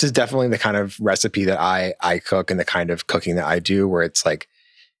 And this is definitely the kind of recipe that I cook and the kind of cooking that I do where it's like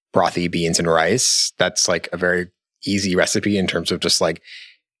brothy beans and rice. That's like a very easy recipe in terms of just like,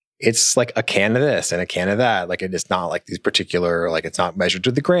 it's like a can of this and a can of that. Like it is not like these particular, like it's not measured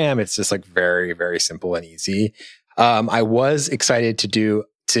to the gram. It's just like very, very simple and easy. I was excited to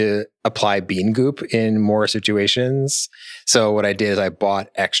apply bean goop in more situations. So what I did is I bought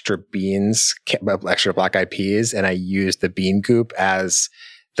extra beans, extra black eyed peas, and I used the bean goop as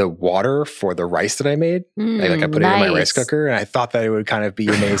the water for the rice that I made. I put it in my rice cooker, and I thought that it would kind of be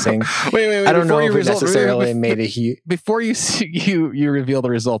amazing. wait. I don't know if it necessarily made a huge... Before you reveal the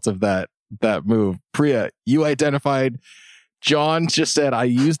results of that move, Priya, you identified... John just said, I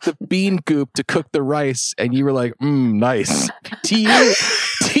used the bean goop to cook the rice, and you were like, nice.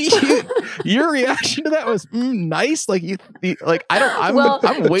 Your reaction to that was, nice? Like, I'm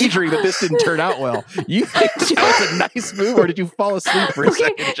wagering that this didn't turn out well. You think that was a nice move, or did you fall asleep for a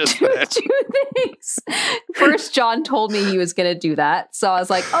second just then? Two things. First, John told me he was going to do that, so I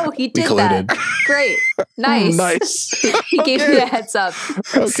was like, oh, he did that. Great. Nice. Nice. He gave me a heads up.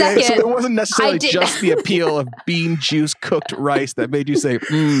 Okay, Second, so it wasn't necessarily just the appeal of bean juice cooked rice that made you say,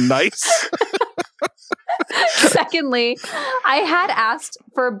 nice. Secondly, I had asked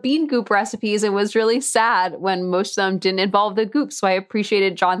for bean goop recipes and was really sad when most of them didn't involve the goop. So I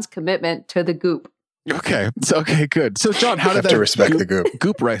appreciated John's commitment to the goop. Okay. Good. So John, how did to respect the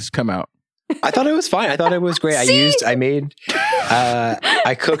goop rice come out? I thought it was fine. I thought it was great. I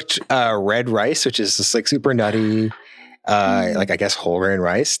cooked red rice, which is just like super nutty, like I guess whole grain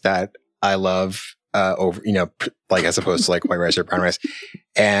rice that I love over, like as opposed to like white rice or brown rice.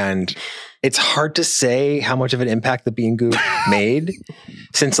 And it's hard to say how much of an impact the bean goop made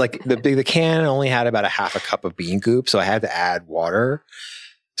since like the can only had about a half a cup of bean goop. So I had to add water.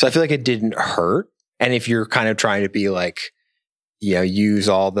 So I feel like it didn't hurt. And if you're kind of trying to be like, use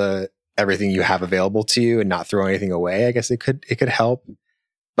everything you have available to you and not throw anything away, I guess it could help.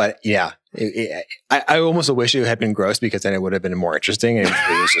 But yeah, I almost wish it had been gross because then it would have been more interesting. And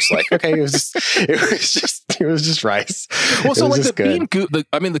it was just like, okay, it was just rice. Well, so like the bean goop,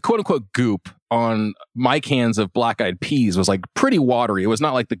 the quote unquote goop on my cans of black eyed peas was like pretty watery. It was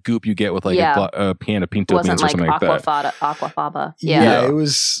not like the goop you get with like a pan of pinto beans or something like that. Aquafaba. Yeah,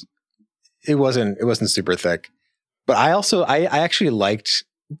 it wasn't super thick. But I actually liked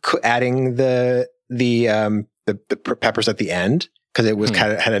adding the peppers at the end. Because it was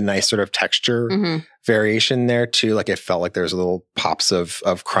kind of had a nice sort of texture variation there too. Like it felt like there was little pops of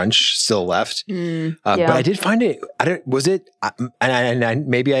crunch still left. But I did find it.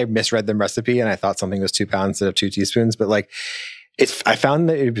 Maybe I misread the recipe and I thought something was 2 pounds instead of 2 teaspoons. But like I found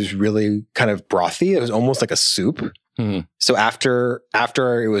that it was really kind of brothy. It was almost like a soup. So after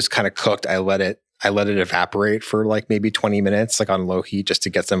it was kind of cooked, I let it evaporate for like maybe 20 minutes, like on low heat, just to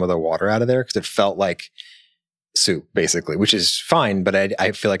get some of the water out of there because it felt like soup basically, which is fine, but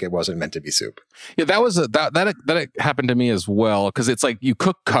I feel like it wasn't meant to be soup. Yeah, that happened to me as well because it's like you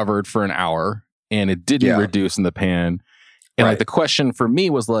cook covered for an hour and it didn't reduce in the pan, and like the question for me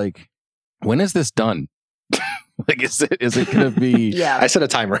was like, when is this done? Like, is it going to be? I set a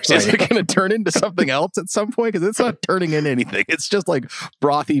timer. Is it going to turn into something else at some point? Because it's not turning into anything. It's just like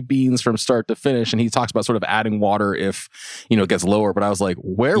brothy beans from start to finish. And he talks about sort of adding water if it gets lower. But I was like,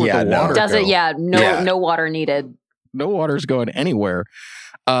 where would the water does go? it? Yeah, no water needed. No water's going anywhere.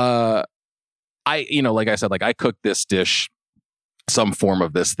 Like I said, like I cook this dish, some form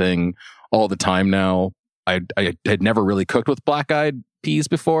of this thing all the time now. I had never really cooked with black-eyed peas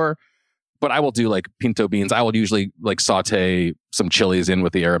before. But I will do like pinto beans. I will usually like saute some chilies in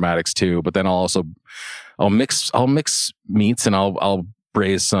with the aromatics too. But then I'll mix meats and I'll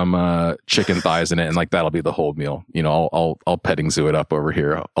braise some chicken thighs in it, and like that'll be the whole meal. You know, I'll petting zoo it up over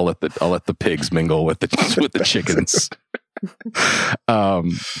here. I'll let the pigs mingle with the chickens.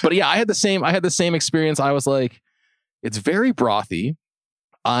 But yeah, I had the same experience. I was like, it's very brothy.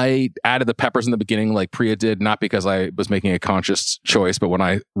 I added the peppers in the beginning like Priya did, not because I was making a conscious choice, but when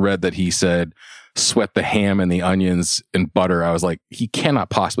I read that he said sweat the ham and the onions and butter, I was like, he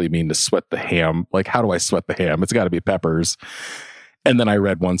cannot possibly mean to sweat the ham. Like, how do I sweat the ham? It's got to be peppers. And then I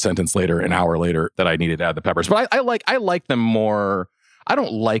read one sentence later, an hour later, that I needed to add the peppers. But I like them more. I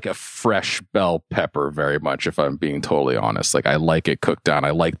don't like a fresh bell pepper very much, if I'm being totally honest. Like, I like it cooked down. I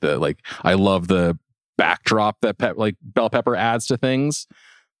love the backdrop that bell pepper adds to things.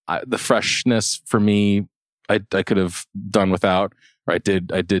 The freshness for me, I could have done without, or I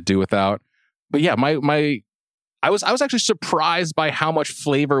did do without. But yeah, I was actually surprised by how much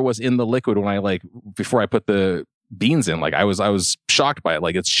flavor was in the liquid when before I put the beans in. Like I was shocked by it.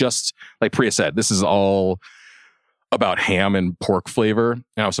 Like, it's just like Priya said, this is all about ham and pork flavor, and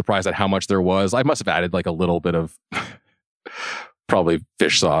I was surprised at how much there was. I must have added like a little bit of probably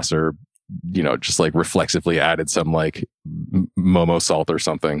fish sauce, or just like reflexively added some like Momo salt or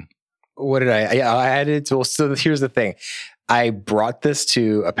something. What did I added? Well, so here's the thing. I brought this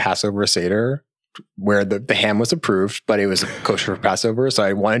to a Passover Seder where the ham was approved, but it was kosher for Passover. So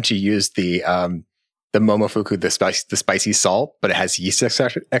I wanted to use the momofuku, the spicy salt, but it has yeast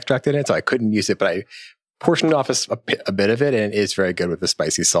extract in it. So I couldn't use it, but I portioned off a bit of it, and it is very good with the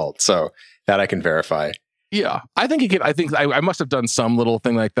spicy salt. So that I can verify. Yeah, I think I must have done some little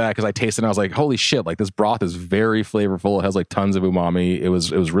thing like that, because I tasted it and I was like, holy shit, like this broth is very flavorful. It has like tons of umami. It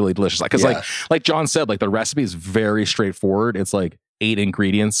was really delicious. Because like John said, like the recipe is very straightforward. It's like 8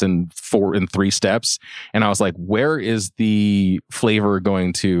 ingredients and 3 steps. And I was like, where is the flavor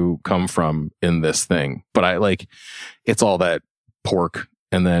going to come from in this thing? But it's all that pork,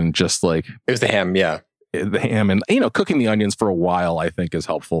 and then just like it was the ham. Yeah. The ham, and cooking the onions for a while, I think is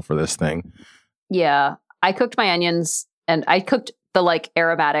helpful for this thing. Yeah. I cooked my onions, and I cooked the like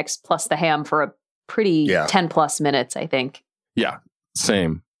aromatics plus the ham for a pretty 10 plus minutes, I think. Yeah,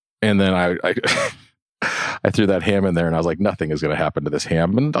 same. And then I threw that ham in there, and I was like, nothing is going to happen to this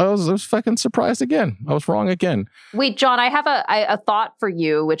ham. And I was fucking surprised again. I was wrong again. Wait, John, I have a thought for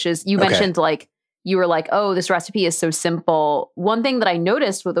you, which is you mentioned like, you were like, oh, this recipe is so simple. One thing that I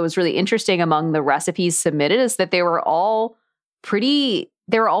noticed that was really interesting among the recipes submitted is that they were all pretty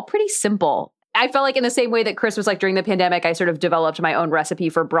simple. I felt like in the same way that Chris was like during the pandemic, I sort of developed my own recipe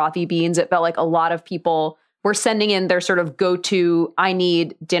for brothy beans. It felt like a lot of people were sending in their sort of go-to, I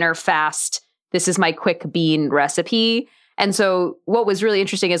need dinner fast, this is my quick bean recipe. And so what was really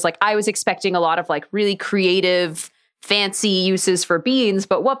interesting is like, I was expecting a lot of like really creative, fancy uses for beans,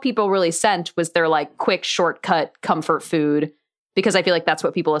 but what people really sent was their like quick shortcut comfort food, because I feel like that's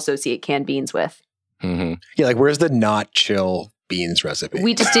what people associate canned beans with. Mm-hmm. Yeah, like where's the not chill beans recipe?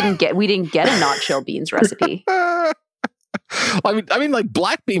 We didn't get a not chill beans recipe. I mean, like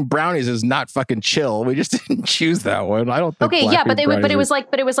black bean brownies is not fucking chill. We just didn't choose that one. I don't think. Okay, yeah, but it was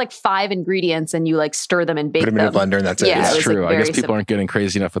like 5 ingredients, and you like stir them and bake them. Put them in a blender, and that's it. Yeah, it's true. Like I guess people simple. aren't getting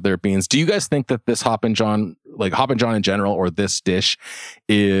crazy enough with their beans. Do you guys think that this Hoppin' John in general, or this dish,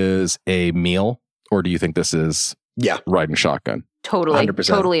 is a meal, or do you think this is riding shotgun? Totally, 100%.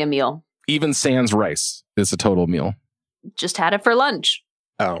 Totally a meal. Even sans rice is a total meal. Just had it for lunch.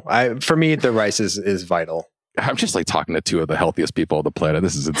 Oh, for me, the rice is vital. I'm just like talking to 2 of the healthiest people on the planet.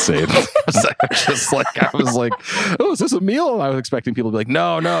 This is insane. I was like, oh, is this a meal? And I was expecting people to be like,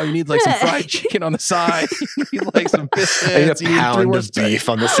 no, you need like some fried chicken on the side. You need like some biscuits. You need a pound of beef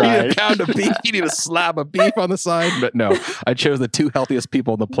on the side. You need a pound of beef. You need a slab of beef on the side. But no, I chose the 2 healthiest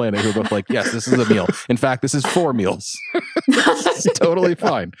people on the planet who are both like, yes, this is a meal. In fact, this is 4 meals. This is totally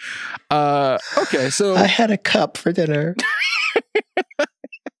fine. Okay, so I had a cup for dinner.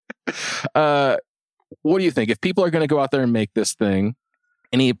 What do you think? If people are going to go out there and make this thing,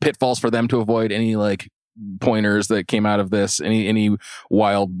 any pitfalls for them to avoid? Any like pointers that came out of this? Any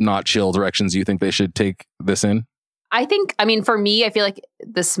wild, not chill directions you think they should take this in? I mean, for me, I feel like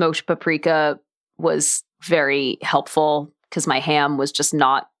the smoked paprika was very helpful because my ham was just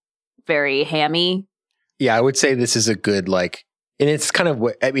not very hammy. Yeah, I would say this is a good like, and it's kind of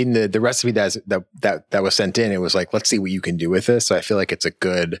what I mean. The recipe that was sent in, it was like, let's see what you can do with this. So I feel like it's a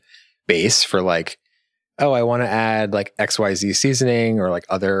good base for like, oh, I want to add like XYZ seasoning or like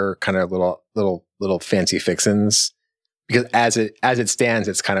other kind of little fancy fixins, because as it stands,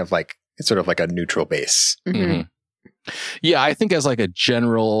 it's kind of like, it's sort of like a neutral base. Mm-hmm. Yeah, I think as like a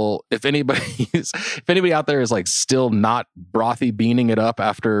general, if anybody out there is like still not brothy beaning it up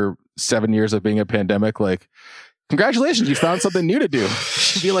after 7 years of being a pandemic, like Congratulations, you found something new to do. You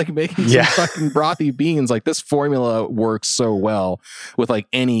should be like making some fucking brothy beans. Like this formula works so well with like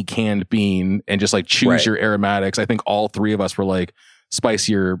any canned bean and just like choose your aromatics. I think all three of us were like,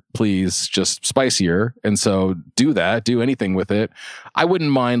 spicier, please, just spicier. And so do that, do anything with it. I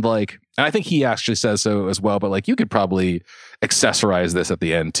wouldn't mind like, and I think he actually says so as well, but like you could probably accessorize this at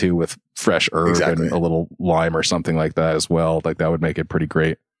the end too with fresh herb and a little lime or something like that as well. Like that would make it pretty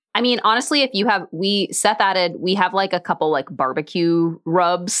great. I mean, honestly, if you have, Seth added, we have like a couple like barbecue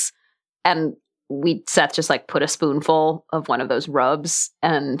rubs, and Seth just like put a spoonful of one of those rubs,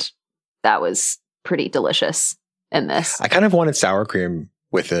 and that was pretty delicious in this. I kind of wanted sour cream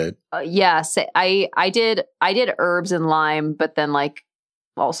with it. So I did herbs and lime, but then like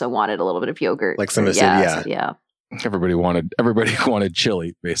also wanted a little bit of yogurt. Like some acid, yeah. Everybody wanted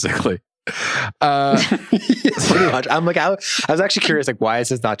chili, basically. Pretty much. I'm like, I was actually curious, like, why is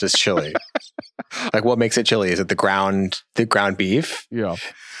this not just chili? Like, what makes it chili? Is it the ground beef? Yeah,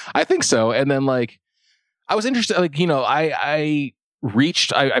 I think so. And then like, I was interested, like, you know, I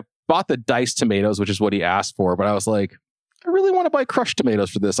bought the diced tomatoes, which is what he asked for, but I was like, I really want to buy crushed tomatoes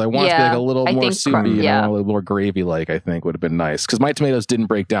for this. I want it to be like a little more soupy, a little more gravy like, I think would have been nice. Because my tomatoes didn't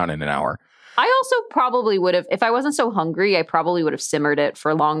break down in an hour. I also probably would have, if I wasn't so hungry, I probably would have simmered it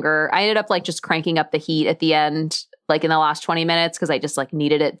for longer. I ended up like just cranking up the heat at the end, like in the last 20 minutes, because I just like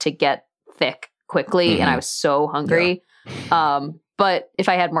needed it to get thick quickly. And I was so hungry. Yeah. But if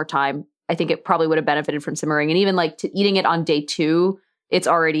I had more time, I think it probably would have benefited from simmering. And even like eating it on day 2, it's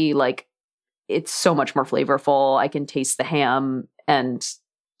already like, it's so much more flavorful. I can taste the ham and,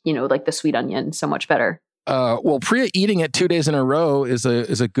 you know, like the sweet onion so much better. Well, Priya eating it 2 days in a row is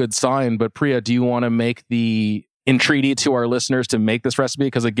a good sign. But Priya, do you want to make the entreaty to our listeners to make this recipe?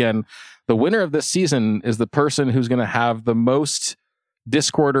 Because again, the winner of this season is the person who's going to have the most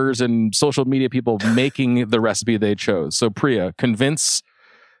Discorders and social media people making the recipe they chose. So Priya, convince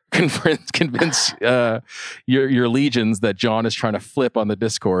your legions that John is trying to flip on the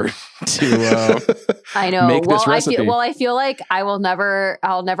Discord to I know. Make this recipe. I feel like I'll never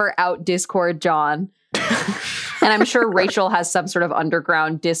out Discord John. And I'm sure Rachel has some sort of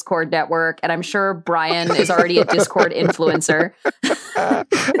underground Discord network, and I'm sure Brian is already a Discord influencer.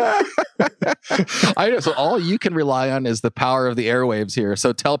 I know. So all you can rely on is the power of the airwaves here.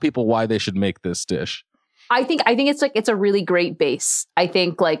 So tell people why they should make this dish. I think it's a really great base. I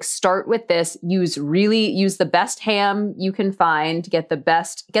think like start with this, use the best ham you can find, get the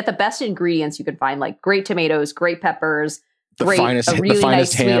best ingredients you can find, like great tomatoes, great peppers, the finest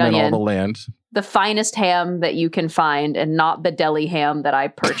ham in all the land. The finest ham that you can find, and not the deli ham that I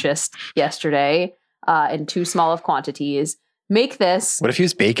purchased yesterday in too small of quantities. Make this. What if you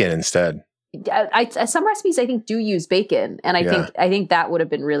use bacon instead? Some recipes I think do use bacon, and I think that would have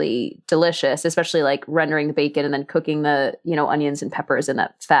been really delicious, especially like rendering the bacon and then cooking the onions and peppers in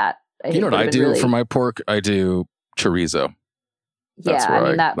that fat. You know what I do for my pork? I do chorizo. That's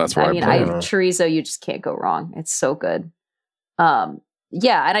chorizo, you just can't go wrong. It's so good.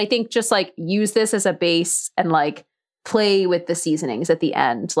 Yeah, and I think just like use this as a base and like play with the seasonings at the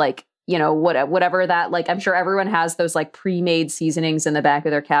end, like, you know, whatever that, like, I'm sure everyone has those like pre-made seasonings in the back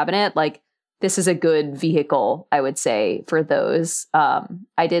of their cabinet. Like, this is a good vehicle, I would say, for those. I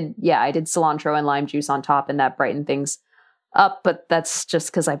did cilantro and lime juice on top, and that brightened things up, but that's just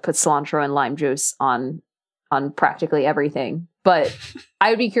because I put cilantro and lime juice on practically everything. But I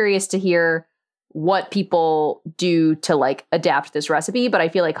would be curious to hear what people do to like adapt this recipe. But I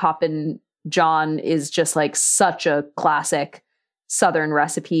feel like Hoppin' John is just like such a classic Southern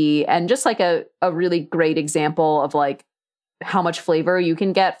recipe, and just like a really great example of like how much flavor you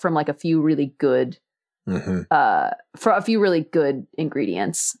can get from like a few really good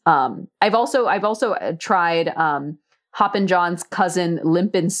ingredients. I've also tried Hoppin' John's cousin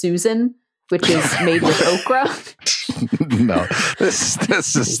Limpin' Susan, which is made with okra. No, this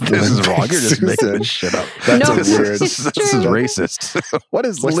is wrong. You're just making this shit up. This is racist.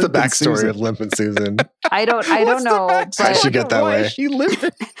 What's the backstory of Limpin' Susan? I don't know. But I should get that way. She limping.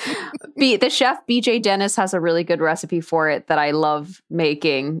 The chef BJ Dennis has a really good recipe for it that I love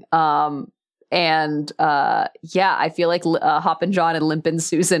making. I feel like Hoppin' John and Limpin'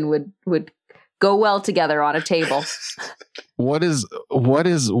 Susan would go well together on a table. What is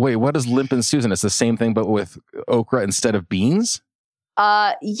Limpin' Susan? It's the same thing, but with okra instead of beans?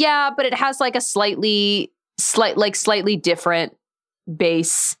 Yeah, but it has like a slightly different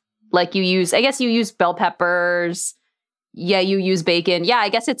base. Like you use bell peppers. Yeah, you use bacon. Yeah, I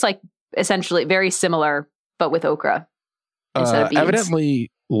guess it's like essentially very similar, but with okra instead of beans.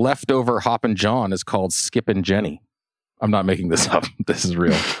 Evidently, leftover Hoppin' John is called Skippin' Jenny. I'm not making this up. This is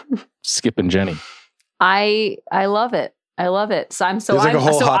real. Skippin' Jenny. I love it. I love it. So I'm There's like a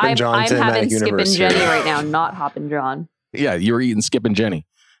whole Hoppin' John I'm cinematic having Skip and universe Jenny here. right now, not Hoppin' John. Yeah, you were eating Skip and Jenny,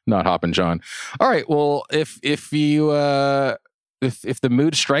 not Hoppin' John. All right. Well, if you if the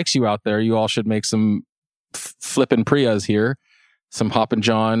mood strikes you out there, you all should make some flippin' Priyas here, some Hoppin'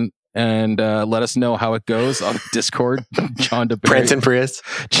 John, and let us know how it goes on Discord. John DeBerry, Prancing Prius.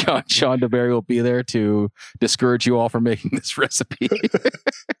 John DeBerry will be there to discourage you all from making this recipe.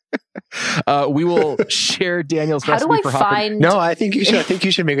 We will share Daniel's How recipe do for I Hoppin'. find? No, I think you should. I think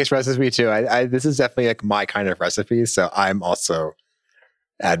you should make this recipe too. This is definitely like my kind of recipe, so I'm also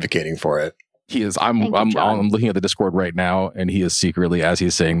advocating for it. He is. I'm looking at the Discord right now, and he is secretly, as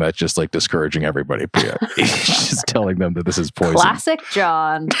he's saying that, just like discouraging everybody. Priya. He's just telling them that this is poison. Classic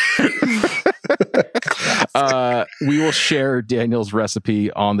John. We will share Daniel's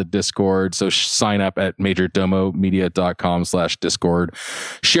recipe on the Discord. So sign up at majordomomedia.com/Discord.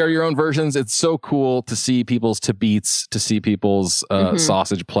 Share your own versions. It's so cool to see people's beats, to see people's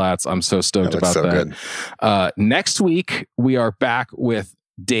sausage plats. I'm so stoked about so that. Good. Next week, we are back with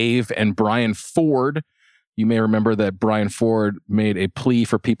Dave and Brian Ford. You may remember that Brian Ford made a plea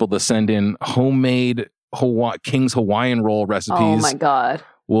for people to send in homemade King's Hawaiian roll recipes. Oh my God.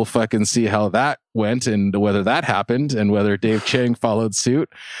 We'll fucking see how that went and whether that happened and whether Dave Chang followed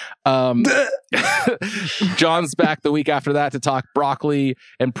suit. John's back the week after that to talk broccoli,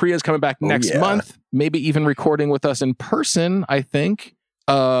 and Priya's coming back next month, maybe even recording with us in person, I think.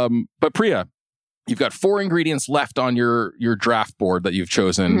 But Priya, you've got 4 ingredients left on your draft board that you've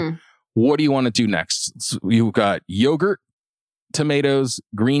chosen. Mm-hmm. What do you want to do next? So you've got yogurt, tomatoes,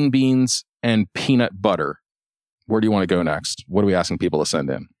 green beans, and peanut butter. Where do you want to go next? What are we asking people to send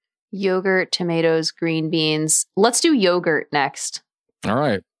in? Yogurt, tomatoes, green beans. Let's do yogurt next. All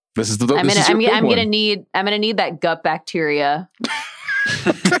right. This is the I'm gonna need that gut bacteria.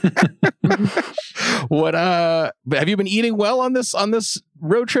 What have you been eating well on this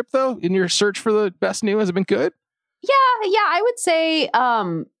road trip though? In your search for the best new, has it been good? Yeah, I would say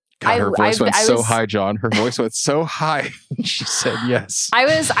God, her voice went so high, John. Her voice went so high. She said yes. I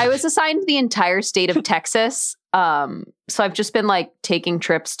was assigned the entire state of Texas. So I've just been like taking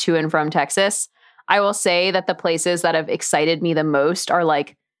trips to and from Texas. I will say that the places that have excited me the most are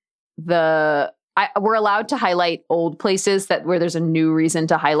like we're allowed to highlight old places where there's a new reason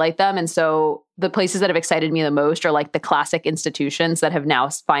to highlight them. And so the places that have excited me the most are like the classic institutions that have now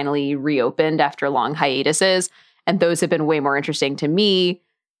finally reopened after long hiatuses. And those have been way more interesting to me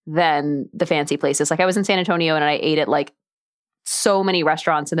than the fancy places. Like I was in San Antonio and I ate at like so many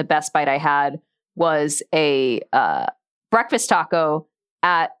restaurants, and the best bite I had was a breakfast taco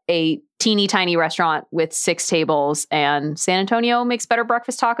at a teeny tiny restaurant with 6 tables. And San Antonio makes better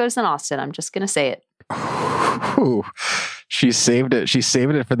breakfast tacos than Austin. I'm just going to say it. Ooh, she saved it. She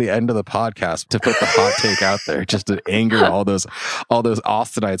saved it for the end of the podcast to put the hot take out there, just to anger all those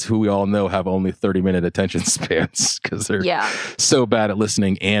Austinites who we all know have only 30-minute attention spans because they're so bad at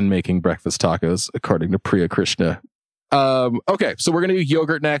listening and making breakfast tacos, according to Priya Krishna. Okay, so we're gonna do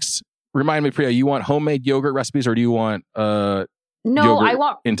yogurt next. Remind me, Priya, you want homemade yogurt recipes or do you want No, I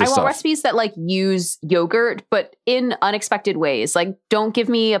want recipes that like use yogurt, but in unexpected ways. Like, don't give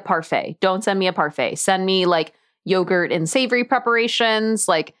me a parfait. Don't send me a parfait. Send me like yogurt in savory preparations.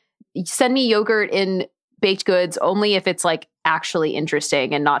 Like, send me yogurt in baked goods only if it's like actually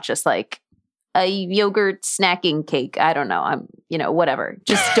interesting and not just like a yogurt snacking cake. I don't know. Whatever.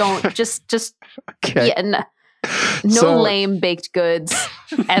 Just don't. just okay. Yeah. No lame baked goods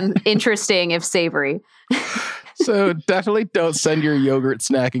and interesting if savory. So definitely don't send your yogurt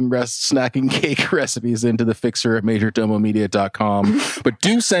snacking cake recipes into the fixer at majordomomedia.com, but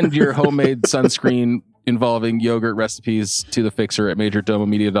do send your homemade sunscreen involving yogurt recipes to the fixer at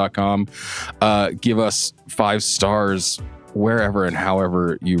majordomomedia.com. Give us 5 stars wherever and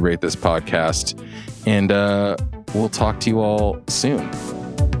however you rate this podcast, and we'll talk to you all soon.